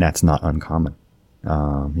 And that's not uncommon.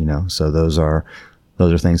 You know, so those are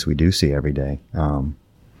things we do see every day.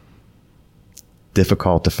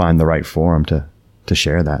 Difficult to find the right forum to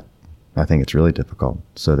share that. I think it's really difficult.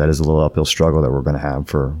 So that is a little uphill struggle that we're going to have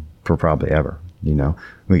for probably ever. You know,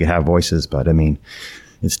 we could have voices, but I mean,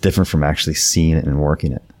 it's different from actually seeing it and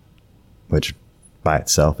working it, which by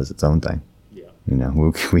itself is its own thing. Yeah. You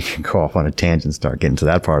know, we can go off on a tangent and start getting to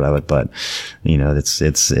that part of it, but you know, it's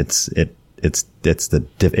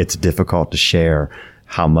difficult to share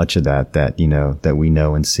how much of that, you know, that we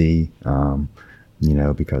know and see, you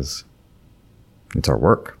know, because it's our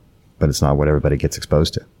work, but it's not what everybody gets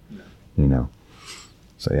exposed to, you know?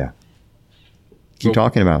 So yeah. Keep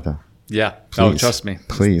talking about that. Yeah. Please. Oh, trust me.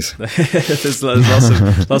 Please. There's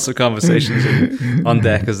lots of conversations on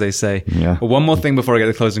deck, as they say. Yeah. But one more thing before I get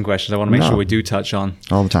to closing questions, I want to make sure we do touch on.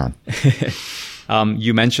 All the time.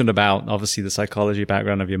 You mentioned about, obviously, the psychology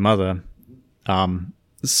background of your mother.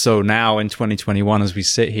 So now in 2021, as we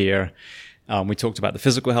sit here, we talked about the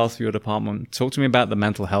physical health of your department. Talk to me about the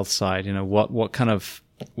mental health side. You know,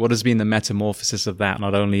 what has been the metamorphosis of that,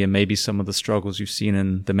 not only in maybe some of the struggles you've seen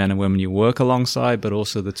in the men and women you work alongside, but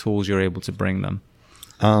also the tools you're able to bring them?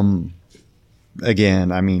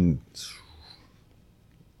 Again, I mean,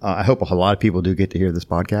 I hope a lot of people do get to hear this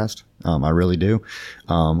podcast. I really do.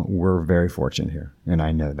 We're very fortunate here, and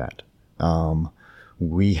I know that.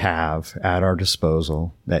 We have at our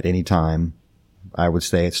disposal at any time, I would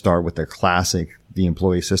say start with the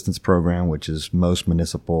Employee Assistance Program, which is most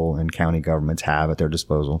municipal and county governments have at their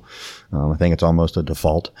disposal. I think it's almost a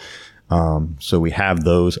default. So we have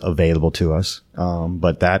those available to us.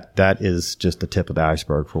 But that is just the tip of the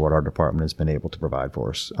iceberg for what our department has been able to provide for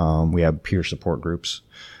us. We have peer support groups.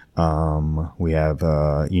 We have,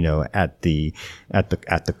 you know, at the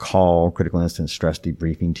call, critical incident stress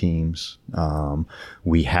debriefing teams.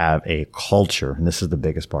 We have a culture, and this is the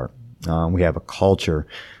biggest part. We have a culture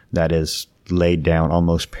that is laid down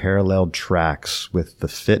almost parallel tracks with the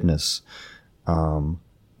fitness,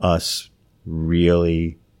 us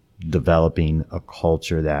really developing a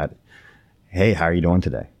culture that, hey, how are you doing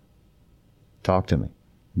today? Talk to me.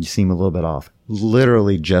 You seem a little bit off.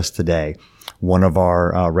 Literally just today, one of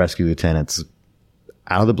our rescue lieutenants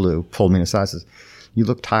out of the blue pulled me aside and says, you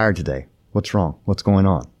look tired today. What's wrong? What's going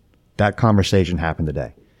on? That conversation happened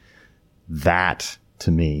today. That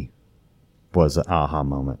to me was an aha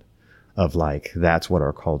moment of like, that's what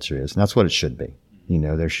our culture is. And that's what it should be. You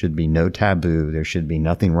know, there should be no taboo. There should be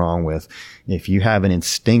nothing wrong with if you have an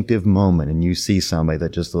instinctive moment and you see somebody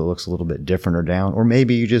that just looks a little bit different or down, or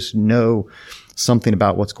maybe you just know something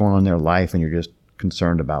about what's going on in their life and you're just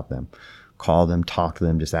concerned about them. Call them, talk to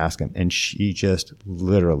them, just ask them. And she just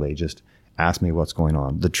literally just asked me what's going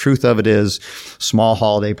on. The truth of it is, small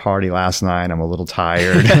holiday party last night. I'm a little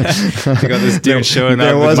tired. You got this dude showing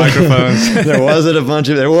up with microphones. There wasn't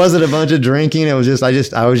a bunch of drinking. It was just,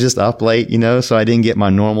 I was just up late, you know, so I didn't get my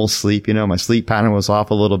normal sleep. You know, my sleep pattern was off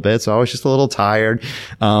a little bit. So I was just a little tired.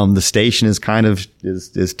 The station is kind of,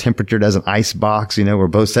 is temperatured as an ice box. You know, we're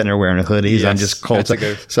both sitting there wearing hoodies. Yes, I'm just cold.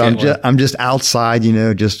 So I'm just outside, you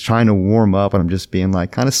know, just trying to warm up, and I'm just being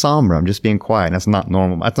like kind of somber. I'm just being quiet. And that's not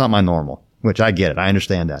normal. That's not my normal. Which I get it. I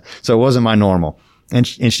understand that. So it wasn't my normal. And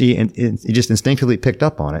she just instinctively picked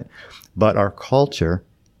up on it. But our culture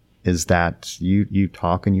is that you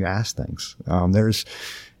talk and you ask things. There's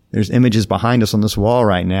images behind us on this wall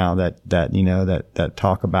right now that, you know, that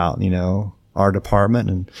talk about, you know, our department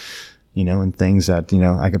and, you know, and things that, you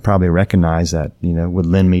know, I could probably recognize that, you know, would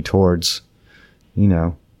lend me towards, you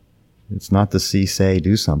know, it's not the see, say,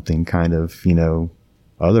 do something kind of, you know,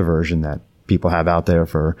 other version that people have out there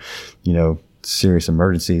for, you know, serious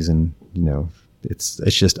emergencies. And, you know, it's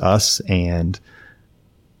just us, and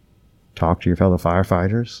talk to your fellow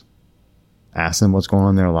firefighters, ask them what's going on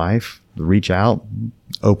in their life, reach out,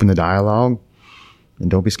 open the dialogue,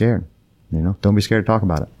 and don't be scared. You know, don't be scared to talk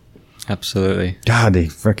about it. Absolutely. God, the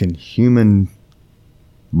freaking human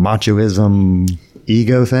machoism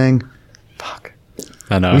ego thing. Fuck.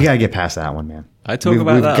 I know. We got to get past that one, man. I talk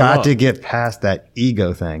about that. We've got to get past that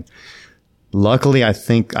ego thing. Luckily, I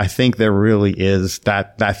think there really is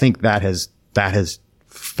that. I think that has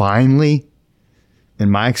finally, in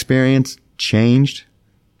my experience, changed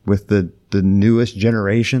with the newest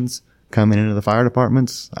generations coming into the fire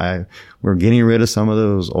departments. We're getting rid of some of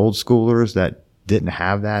those old schoolers that didn't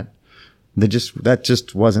have that. That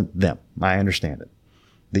just wasn't them. I understand it.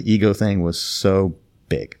 The ego thing was so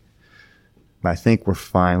big. But I think we're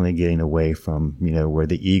finally getting away from, you know, where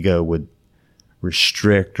the ego would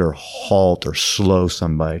restrict or halt or slow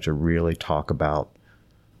somebody to really talk about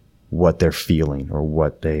what they're feeling or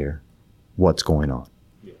what's going on.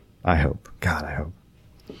 Yeah. I hope. God, I hope.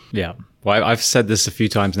 Yeah. Well, I've said this a few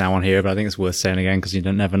times now on here, but I think it's worth saying again because you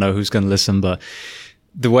don't never know who's going to listen. But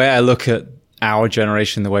the way I look at our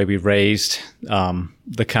generation, the way we raised,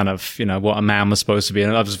 the kind of, what a man was supposed to be.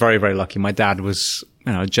 And I was very, very lucky. My dad was,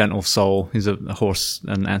 a gentle soul. He's a horse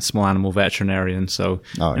and small animal veterinarian. So,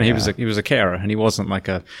 he was a carer, and he wasn't like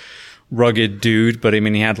a rugged dude, but I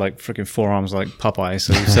mean, he had like freaking forearms like Popeye.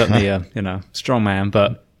 So he's certainly a, strong man.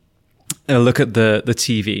 But look at the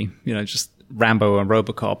TV, just Rambo and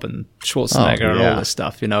RoboCop and Schwarzenegger and all this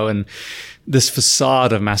stuff, and this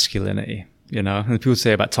facade of masculinity, and people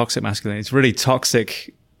say about toxic masculinity, it's really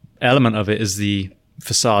toxic element of it is the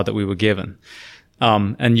facade that we were given.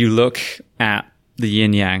 And you look at the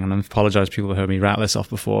yin yang, and I apologize to people who heard me rattle this off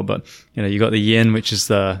before, but you got the yin, which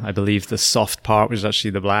is I believe the soft part, which is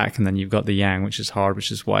actually the black, and then you've got the yang, which is hard,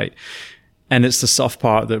 which is white. And it's the soft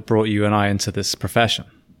part that brought you and I into this profession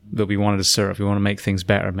that we wanted to serve. We want to make things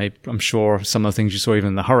better. Maybe, I'm sure some of the things you saw even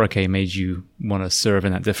in the hurricane made you want to serve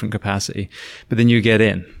in that different capacity. But then you get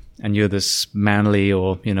in and you're this manly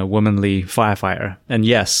or, womanly firefighter. And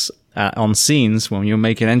yes, on scenes, when you're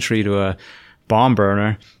making entry to a barn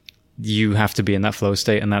burner, you have to be in that flow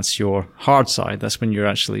state, and that's your hard side. That's when you're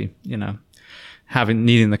actually,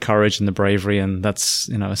 needing the courage and the bravery, and that's,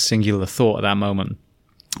 a singular thought at that moment.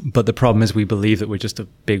 But the problem is we believe that we're just a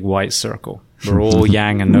big white circle. We're all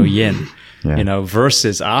yang and no yin,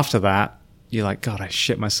 versus after that, you're like, God, I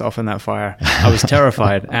shit myself in that fire. I was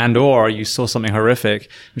terrified. And or you saw something horrific,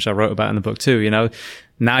 which I wrote about in the book too,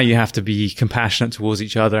 Now you have to be compassionate towards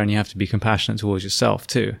each other, and you have to be compassionate towards yourself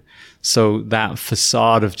too. So that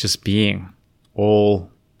facade of just being all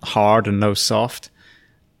hard and no soft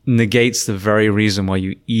negates the very reason why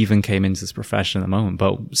you even came into this profession at the moment.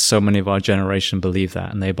 But so many of our generation believe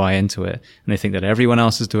that, and they buy into it, and they think that everyone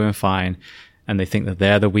else is doing fine, and they think that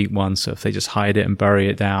they're the weak ones. So if they just hide it and bury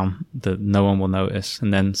it down, that no one will notice.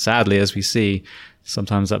 And then sadly, as we see,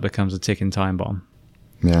 sometimes that becomes a ticking time bomb.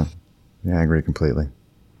 Yeah, I agree completely.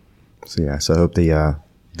 So I hope the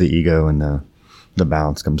ego and the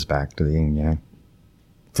balance comes back to the yin and yang,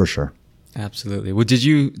 for sure. Absolutely. Well,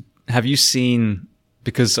 have you seen,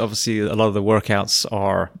 because obviously a lot of the workouts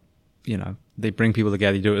are, they bring people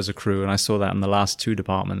together, you do it as a crew. And I saw that in the last two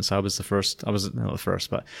departments. I was not the first,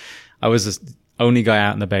 but I was the only guy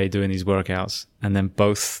out in the bay doing these workouts. And then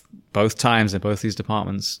both times in both these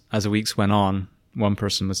departments, as the weeks went on, one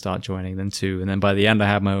person would start joining, then two. And then by the end, I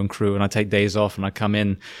had my own crew, and I take days off and I come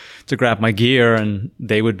in to grab my gear, and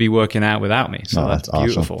they would be working out without me. So that's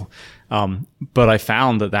beautiful. Awesome. But I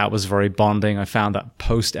found that was very bonding. I found that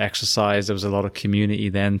post exercise, there was a lot of community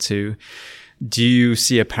then too. Do you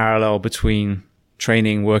see a parallel between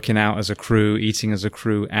training, working out as a crew, eating as a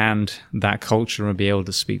crew, and that culture, and be able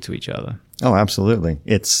to speak to each other? Oh, absolutely.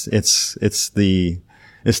 It's the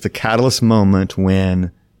catalyst moment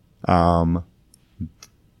when,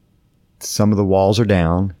 some of the walls are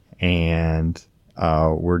down, and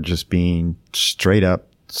we're just being straight up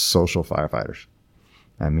social firefighters.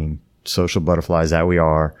 I mean, social butterflies that we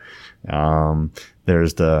are.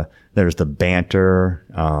 There's the banter.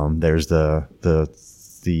 There's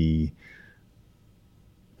the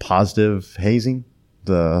positive hazing,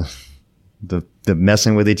 the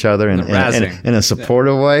messing with each other in a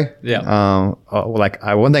supportive way. Yeah.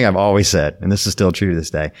 One thing I've always said, and this is still true to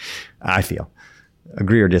this day, I feel.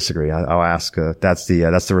 Agree or disagree? I'll ask. That's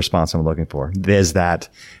the response I'm looking for. Is that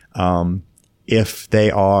if they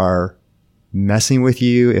are messing with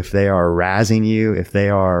you, if they are razzing you, if they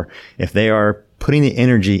are putting the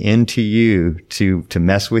energy into you to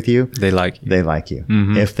mess with you, they like you. They like you.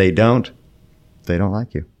 Mm-hmm. If they don't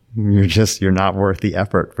like you. You're not worth the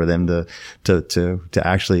effort for them to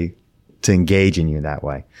actually to engage in you that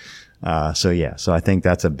way. So I think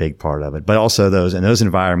that's a big part of it. But also in those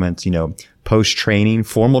environments, post training,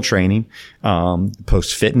 formal training,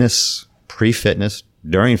 post fitness, pre fitness,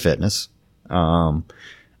 during fitness, and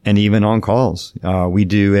even on calls.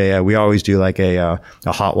 We always do like a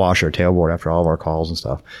hot wash or tailboard after all of our calls and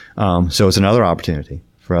stuff. So it's another opportunity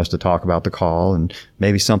for us to talk about the call, and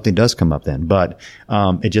maybe something does come up then. But,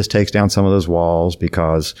 it just takes down some of those walls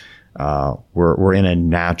because, we're in a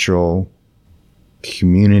natural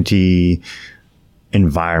community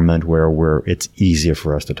environment where it's easier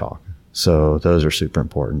for us to talk. So those are super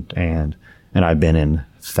important. And I've been in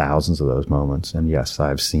thousands of those moments. And yes,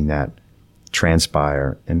 I've seen that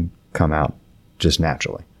transpire and come out just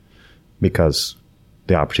naturally because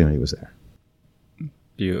the opportunity was there.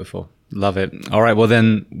 Beautiful. Love it. All right. Well,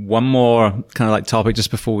 then one more kind of like topic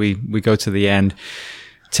just before we go to the end.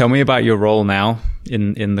 Tell me about your role now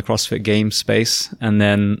in the CrossFit Games space. And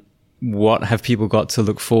then what have people got to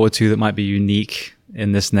look forward to that might be unique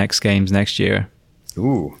in this next Games next year?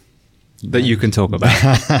 Ooh. That you can talk about.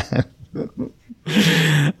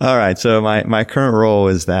 All right. So my current role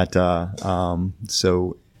is that,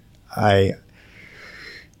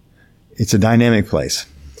 it's a dynamic place.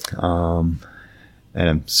 And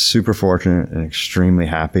I'm super fortunate and extremely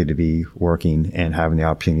happy to be working and having the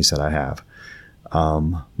opportunities that I have.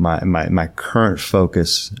 My current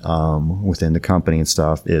focus, within the company and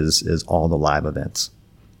stuff is all the live events.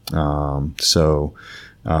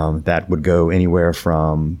 That would go anywhere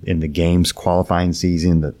from in the games qualifying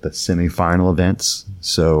season, the semifinal events.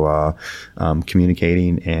 So,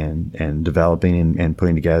 communicating and developing and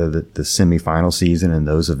putting together the semifinal season and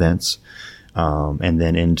those events. And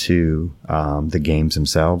then into, the games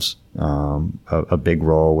themselves. A big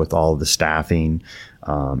role with all of the staffing,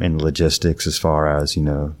 and logistics as far as,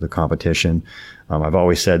 the competition. I've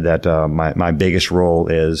always said that, my biggest role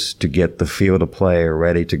is to get the field of play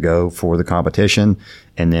ready to go for the competition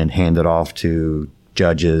and then hand it off to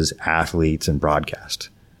judges, athletes, and broadcast.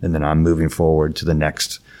 And then I'm moving forward to the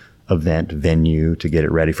next event venue to get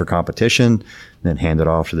it ready for competition, then hand it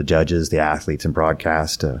off to the judges, the athletes, and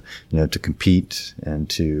broadcast to compete and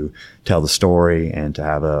to tell the story and to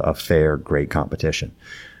have a fair, great competition.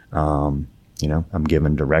 I'm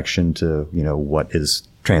given direction to, what is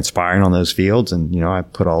transpiring on those fields. And, I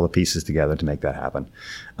put all the pieces together to make that happen.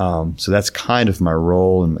 So that's kind of my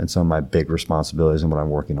role and some of my big responsibilities and what I'm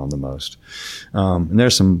working on the most. And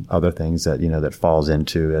there's some other things that, that falls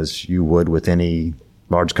into, as you would with any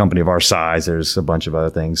large company of our size. There's a bunch of other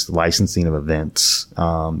things. Licensing of events,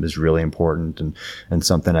 is really important and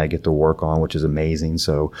something I get to work on, which is amazing.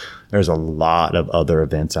 So there's a lot of other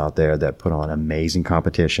events out there that put on amazing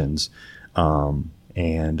competitions. And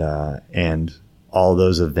all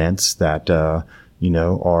those events that, are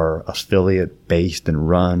affiliate based and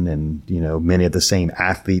run and, many of the same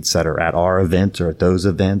athletes that are at our events or at those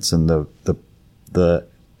events, and the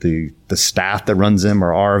staff that runs them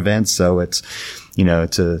are our events. So it's,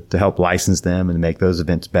 to help license them and make those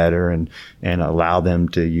events better and allow them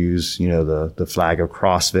to use, the flag of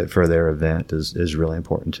CrossFit for their event is really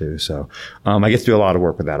important too. So, I get to do a lot of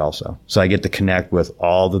work with that also. So I get to connect with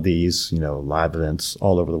all of these, live events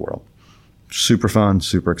all over the world. Super fun,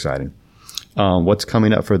 super exciting. What's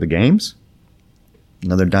coming up for the games?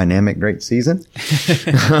 Another dynamic, great season.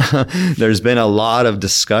 There's been a lot of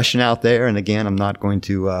discussion out there. And again, I'm not going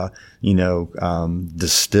to,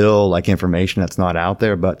 distill like information that's not out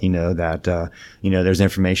there, but, there's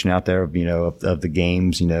information out there of the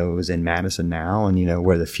games, is in Madison now and,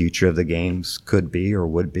 where the future of the games could be or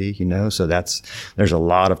would be, so there's a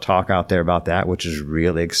lot of talk out there about that, which is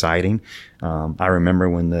really exciting. I remember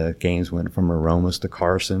when the games went from Aromas to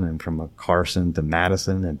Carson and from Carson to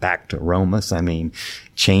Madison and back to Aromas. I mean,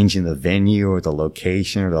 changing the venue or the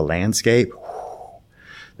location or the landscape.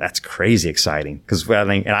 That's crazy exciting because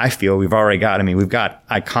I feel we've got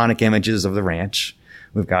iconic images of the ranch.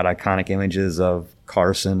 We've got iconic images of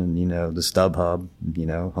Carson and, the StubHub,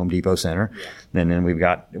 Home Depot Center. Yeah. And then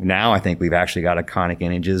I think we've actually got iconic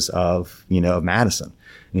images of, of Madison,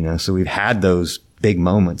 so we've had those big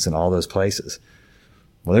moments in all those places.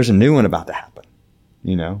 Well, there's a new one about to happen,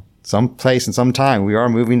 some place and some time we are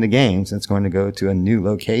moving the games and it's going to go to a new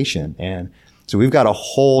location. And so we've got a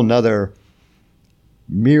whole nother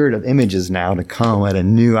myriad of images now to come at a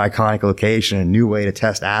new iconic location, a new way to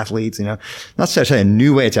test athletes, not necessarily a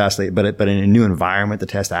new way to test athletes, but in a new environment to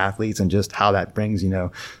test athletes and just how that brings,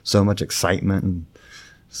 so much excitement. And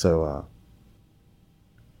so,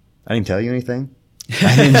 I didn't tell you anything.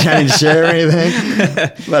 I didn't share anything,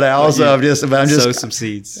 but I also I'm just sow some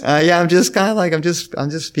seeds. I'm just kind of like I'm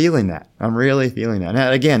just feeling that. I'm really feeling that.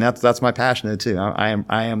 And again, that's my passion too. I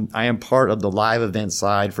am part of the live event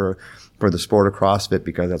side for the sport of CrossFit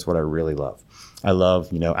because that's what I really love. I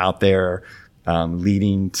love out there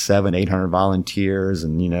leading 700-800 volunteers,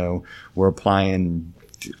 and we're applying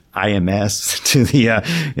IMS to the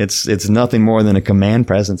it's nothing more than a command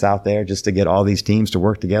presence out there just to get all these teams to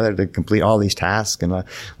work together to complete all these tasks, and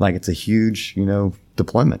it's a huge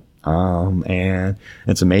deployment, and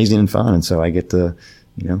it's amazing and fun. And so I get to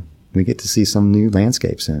we get to see some new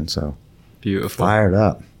landscapes soon. So beautiful, fired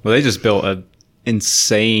up. Well, they just built an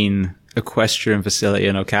insane equestrian facility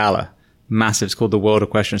in Ocala, massive. It's called the World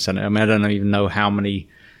Equestrian Center. I mean, I don't even know how many.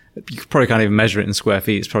 You probably can't even measure it in square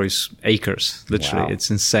feet. It's probably acres, literally. Wow.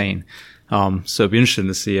 It's insane. So it'd be interesting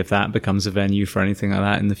to see if that becomes a venue for anything like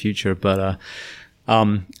that in the future. But,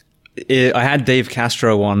 I had Dave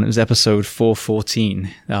Castro on. It was episode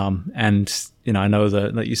 414. And, I know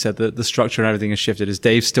that, like you said, the structure and everything has shifted. Is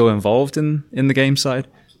Dave still involved in the game side?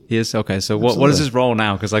 He is? Okay. So what is his role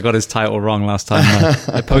now? Because I got his title wrong last time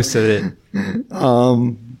I posted it.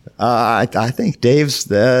 I think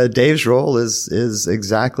Dave's role is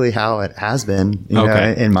exactly how it has been,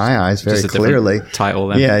 in my eyes, very clearly. Title,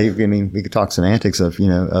 then. Yeah, I mean, we could talk semantics of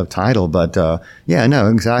title, but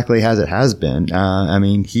exactly as it has been. I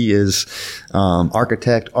mean, he is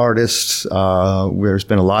architect, artist. There's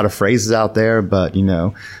been a lot of phrases out there, but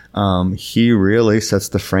he really sets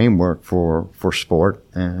the framework for sport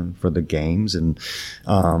and for the games, and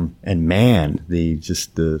man,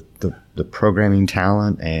 the programming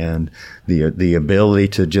talent and the ability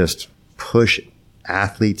to just push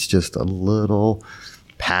athletes just a little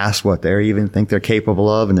past what they even think they're capable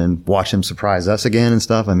of, and then watch them surprise us again and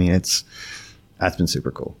stuff. I mean, that's been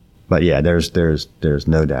super cool. But yeah, there's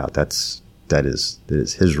no doubt that is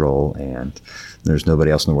his role, and there's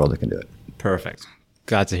nobody else in the world that can do it. Perfect.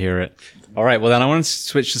 Glad to hear it. All right. Well, then I want to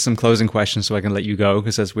switch to some closing questions so I can let you go,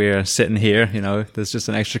 because as we're sitting here, there's just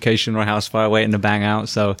an extrication or a house fire waiting to bang out.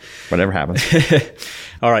 So whatever happens.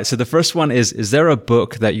 All right. So the first one is there a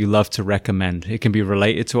book that you love to recommend? It can be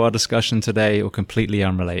related to our discussion today or completely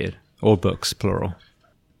unrelated, or books, plural.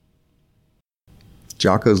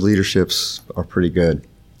 Jocko's leaderships are pretty good.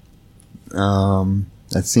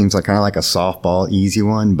 That seems like kind of like a softball, easy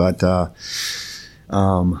one, but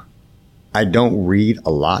I don't read a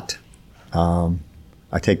lot.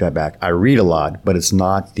 I take that back. I read a lot, but it's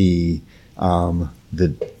not the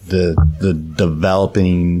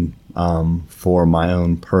developing for my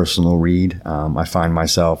own personal read. I find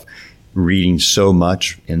myself reading so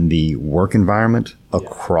much in the work environment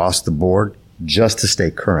across the board, just to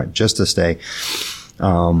stay current, just to stay,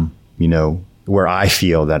 where I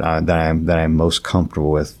feel that I'm most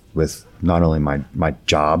comfortable with not only my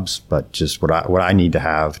jobs, but just what I need to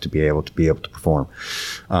have to be able to perform.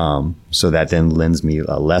 So that then lends me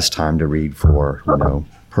less time to read for,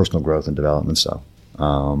 personal growth and development stuff.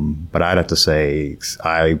 But I'd have to say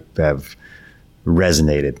I have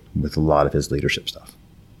resonated with a lot of his leadership stuff,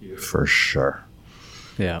 for sure.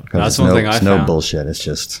 Yeah. That's one thing I found. It's no bullshit. It's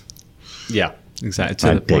just. Yeah, exactly.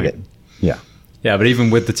 I dig it. Yeah. Yeah, but even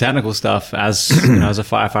with the technical stuff, as as a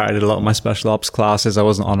firefighter, I did a lot of my special ops classes. I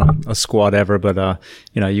wasn't on a squad ever, but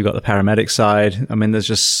you got the paramedic side. I mean, there's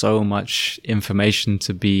just so much information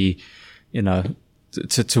to be,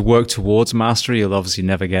 to work towards mastery. You'll obviously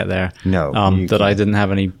never get there. No, that I didn't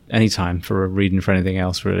have any time for reading for anything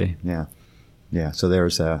else, really. Yeah, yeah. So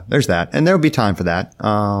there's that, and there'll be time for that.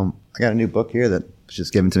 I got a new book here that was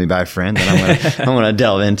just given to me by a friend that I'm gonna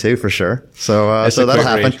delve into for sure. So that'll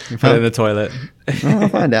happen. Put it in the toilet. I'll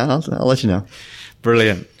find out. I'll let you know.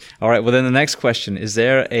 Brilliant. All right. Well, then the next question: is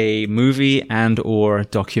there a movie and/or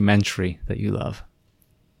documentary that you love?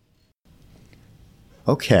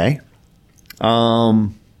 Okay.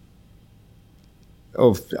 All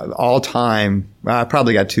time, I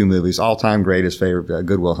probably got two movies. All time greatest favorite,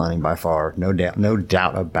 Good Will Hunting by far, no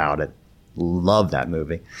doubt about it. Love that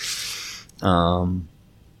movie. And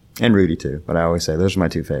Rudy too, but I always say those are my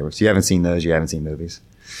two favorites. You haven't seen those, you haven't seen movies.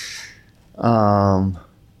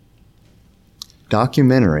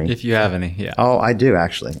 Documentary. If you have any, yeah. Oh, I do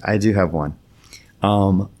actually. I do have one.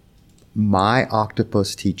 My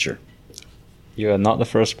Octopus Teacher. You are not the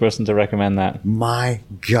first person to recommend that. My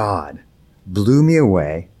God. Blew me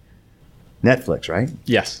away. Netflix, right?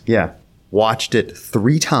 Yes. Yeah. Watched it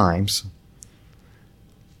 3 times.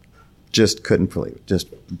 Just couldn't believe it. Just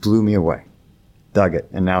blew me away. Dug it.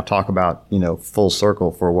 And now talk about, full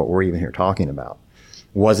circle for what we're even here talking about.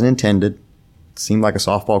 Wasn't intended. Seemed like a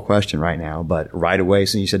softball question right now, but right away,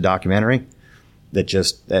 since you said documentary,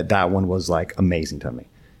 that one was like amazing to me.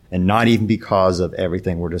 And not even because of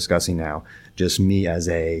everything we're discussing now, just me as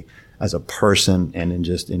a person, and then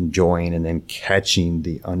just enjoying and then catching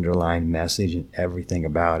the underlying message and everything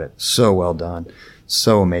about it. So well done.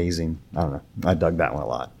 So amazing. I don't know. I dug that one a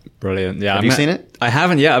lot. Brilliant. Yeah. Have you seen it? I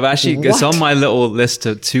haven't yet. I've actually, it's on my little list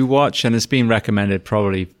to watch, and it's been recommended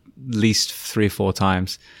probably at least 3 or 4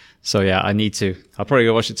 times. So yeah, I need to. I'll probably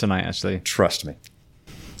go watch it tonight, actually. Trust me.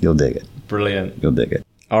 You'll dig it. Brilliant. You'll dig it.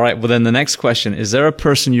 All right. Well, then the next question, is there a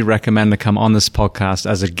person you recommend to come on this podcast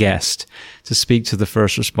as a guest to speak to the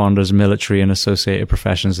first responders, military, and associated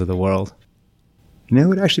professions of the world? You know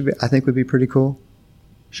what I think would be pretty cool?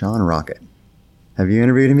 Sean Rocket. Have you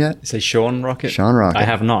interviewed him yet? You say Sean Rocket? Sean Rocket. I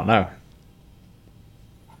have not, no.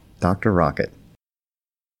 Dr. Rocket.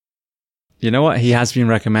 You know what? He has been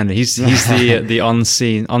recommended. He's the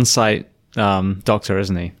on-site doctor,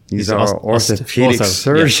 isn't he? He's our orthopedic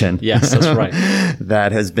surgeon. Yes, that's right.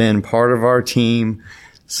 That has been part of our team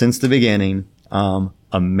since the beginning.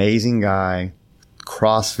 Amazing guy,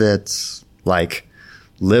 CrossFits,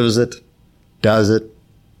 lives it, does it,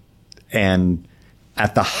 and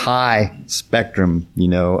at the high spectrum,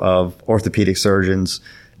 of orthopedic surgeons,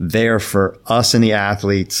 there for us and the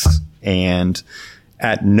athletes. And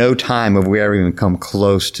at no time have we ever even come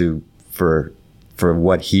close to for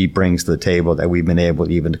what he brings to the table that we've been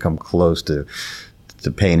able even to come close to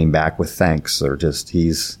paying him back with thanks, or just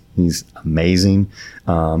he's amazing.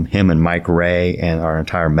 Him and Mike Ray and our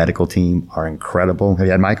entire medical team are incredible. Have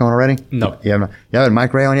you had Mike on already? No. You haven't had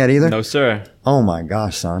Mike Ray on yet either? No, sir. Oh my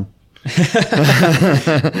gosh, son.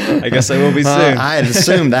 I guess I will be soon. I had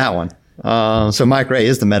assumed that one. So Mike Ray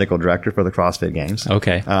is the medical director for the CrossFit Games.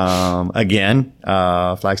 Okay. Again,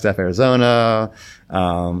 Flagstaff, Arizona,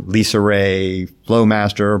 Lisa Ray,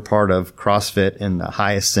 Flowmaster, part of CrossFit in the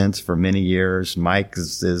highest sense for many years. Mike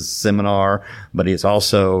is seminar, but he's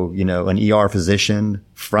also, an ER physician,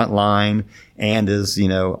 frontline, and is,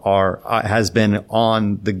 has been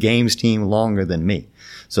on the Games team longer than me.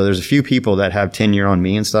 So there's a few people that have tenure on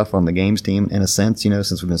me and stuff on the Games team in a sense,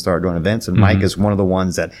 since we've been started doing events. And Mike is one of the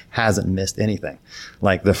ones that hasn't missed anything.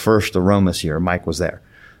 Like the first Aromas year, Mike was there,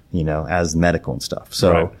 as medical and stuff.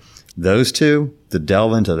 So those two, to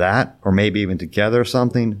delve into that, or maybe even together or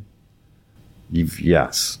something,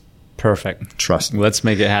 yes. Perfect. Trust me. Let's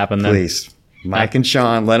make it happen then. Please. Mike and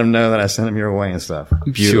Sean, let them know that I sent them your way and stuff.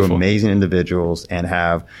 Beautiful. Two amazing individuals, and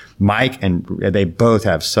have Mike, and they both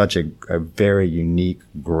have such a very unique,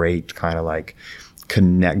 great kind of like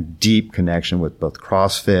deep connection with both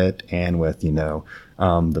CrossFit and with,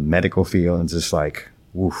 the medical field, and just like,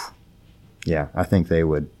 woof. Yeah, I think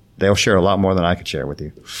they'll share a lot more than I could share with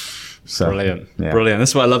you. So, Brilliant. Yeah. Brilliant.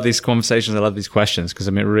 That's why I love these conversations. I love these questions, because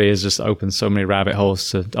it really has just opened so many rabbit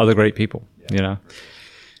holes to other great people,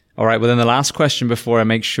 All right. Well, then the last question before I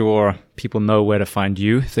make sure people know where to find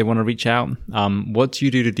you if they want to reach out. What do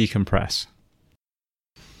you do to decompress?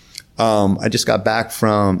 I just got back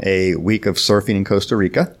from a week of surfing in Costa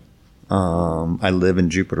Rica. I live in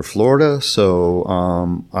Jupiter, Florida, so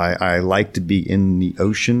I like to be in the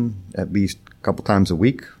ocean at least a couple times a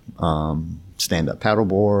week. Stand-up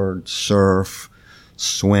paddleboard, surf,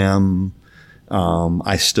 swim.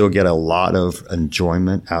 I still get a lot of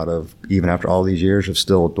enjoyment out of, even after all these years of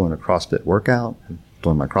still doing a CrossFit workout,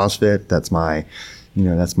 doing my CrossFit. That's my,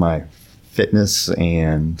 that's my fitness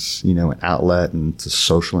and, an outlet, and it's a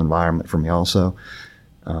social environment for me also.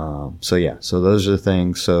 So those are the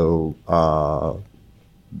things. So,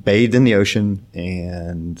 bathed in the ocean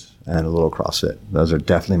and a little CrossFit. Those are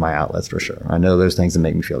definitely my outlets for sure. I know those things that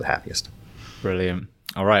make me feel the happiest. Brilliant.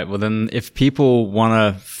 All right. Well, then if people want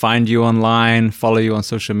to find you online, follow you on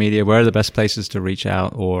social media, where are the best places to reach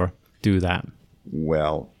out or do that?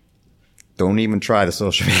 Well, don't even try the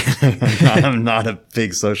social media. I'm not a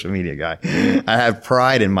big social media guy. I have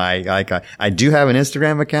pride in I do have an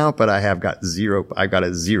Instagram account, but I got a 0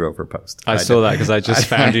 for posts. I saw that because I just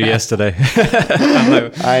found you yesterday.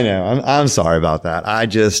 I know. I'm sorry about that.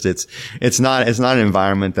 It's not an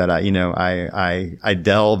environment that I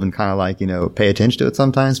delve and kind of like, pay attention to it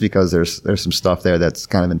sometimes, because there's some stuff there that's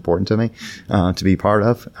kind of important to me, to be part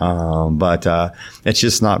of. But it's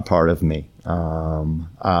just not part of me.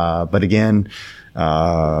 But again,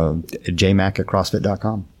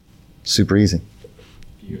 jmac@crossfit.com. Super easy.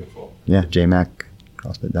 Beautiful. Yeah.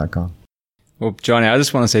 jmac@crossfit.com. Well, Johnny, I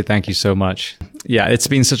just want to say thank you so much. Yeah, it's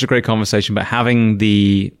been such a great conversation, but having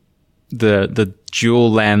the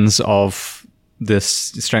dual lens of this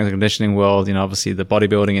strength and conditioning world, obviously the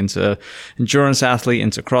bodybuilding into endurance athlete,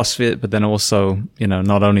 into CrossFit, but then also,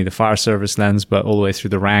 not only the fire service lens, but all the way through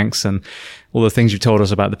the ranks and all the things you've told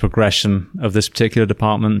us about the progression of this particular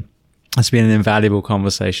department. It's been an invaluable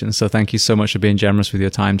conversation. So thank you so much for being generous with your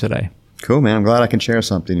time today. Cool, man. I'm glad I can share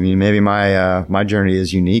something. I mean, maybe my journey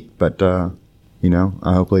is unique, but,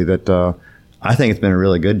 hopefully that, I think it's been a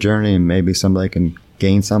really good journey, and maybe somebody can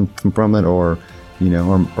gain something from it, or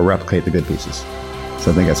replicate the good pieces.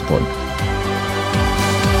 So I think that's important.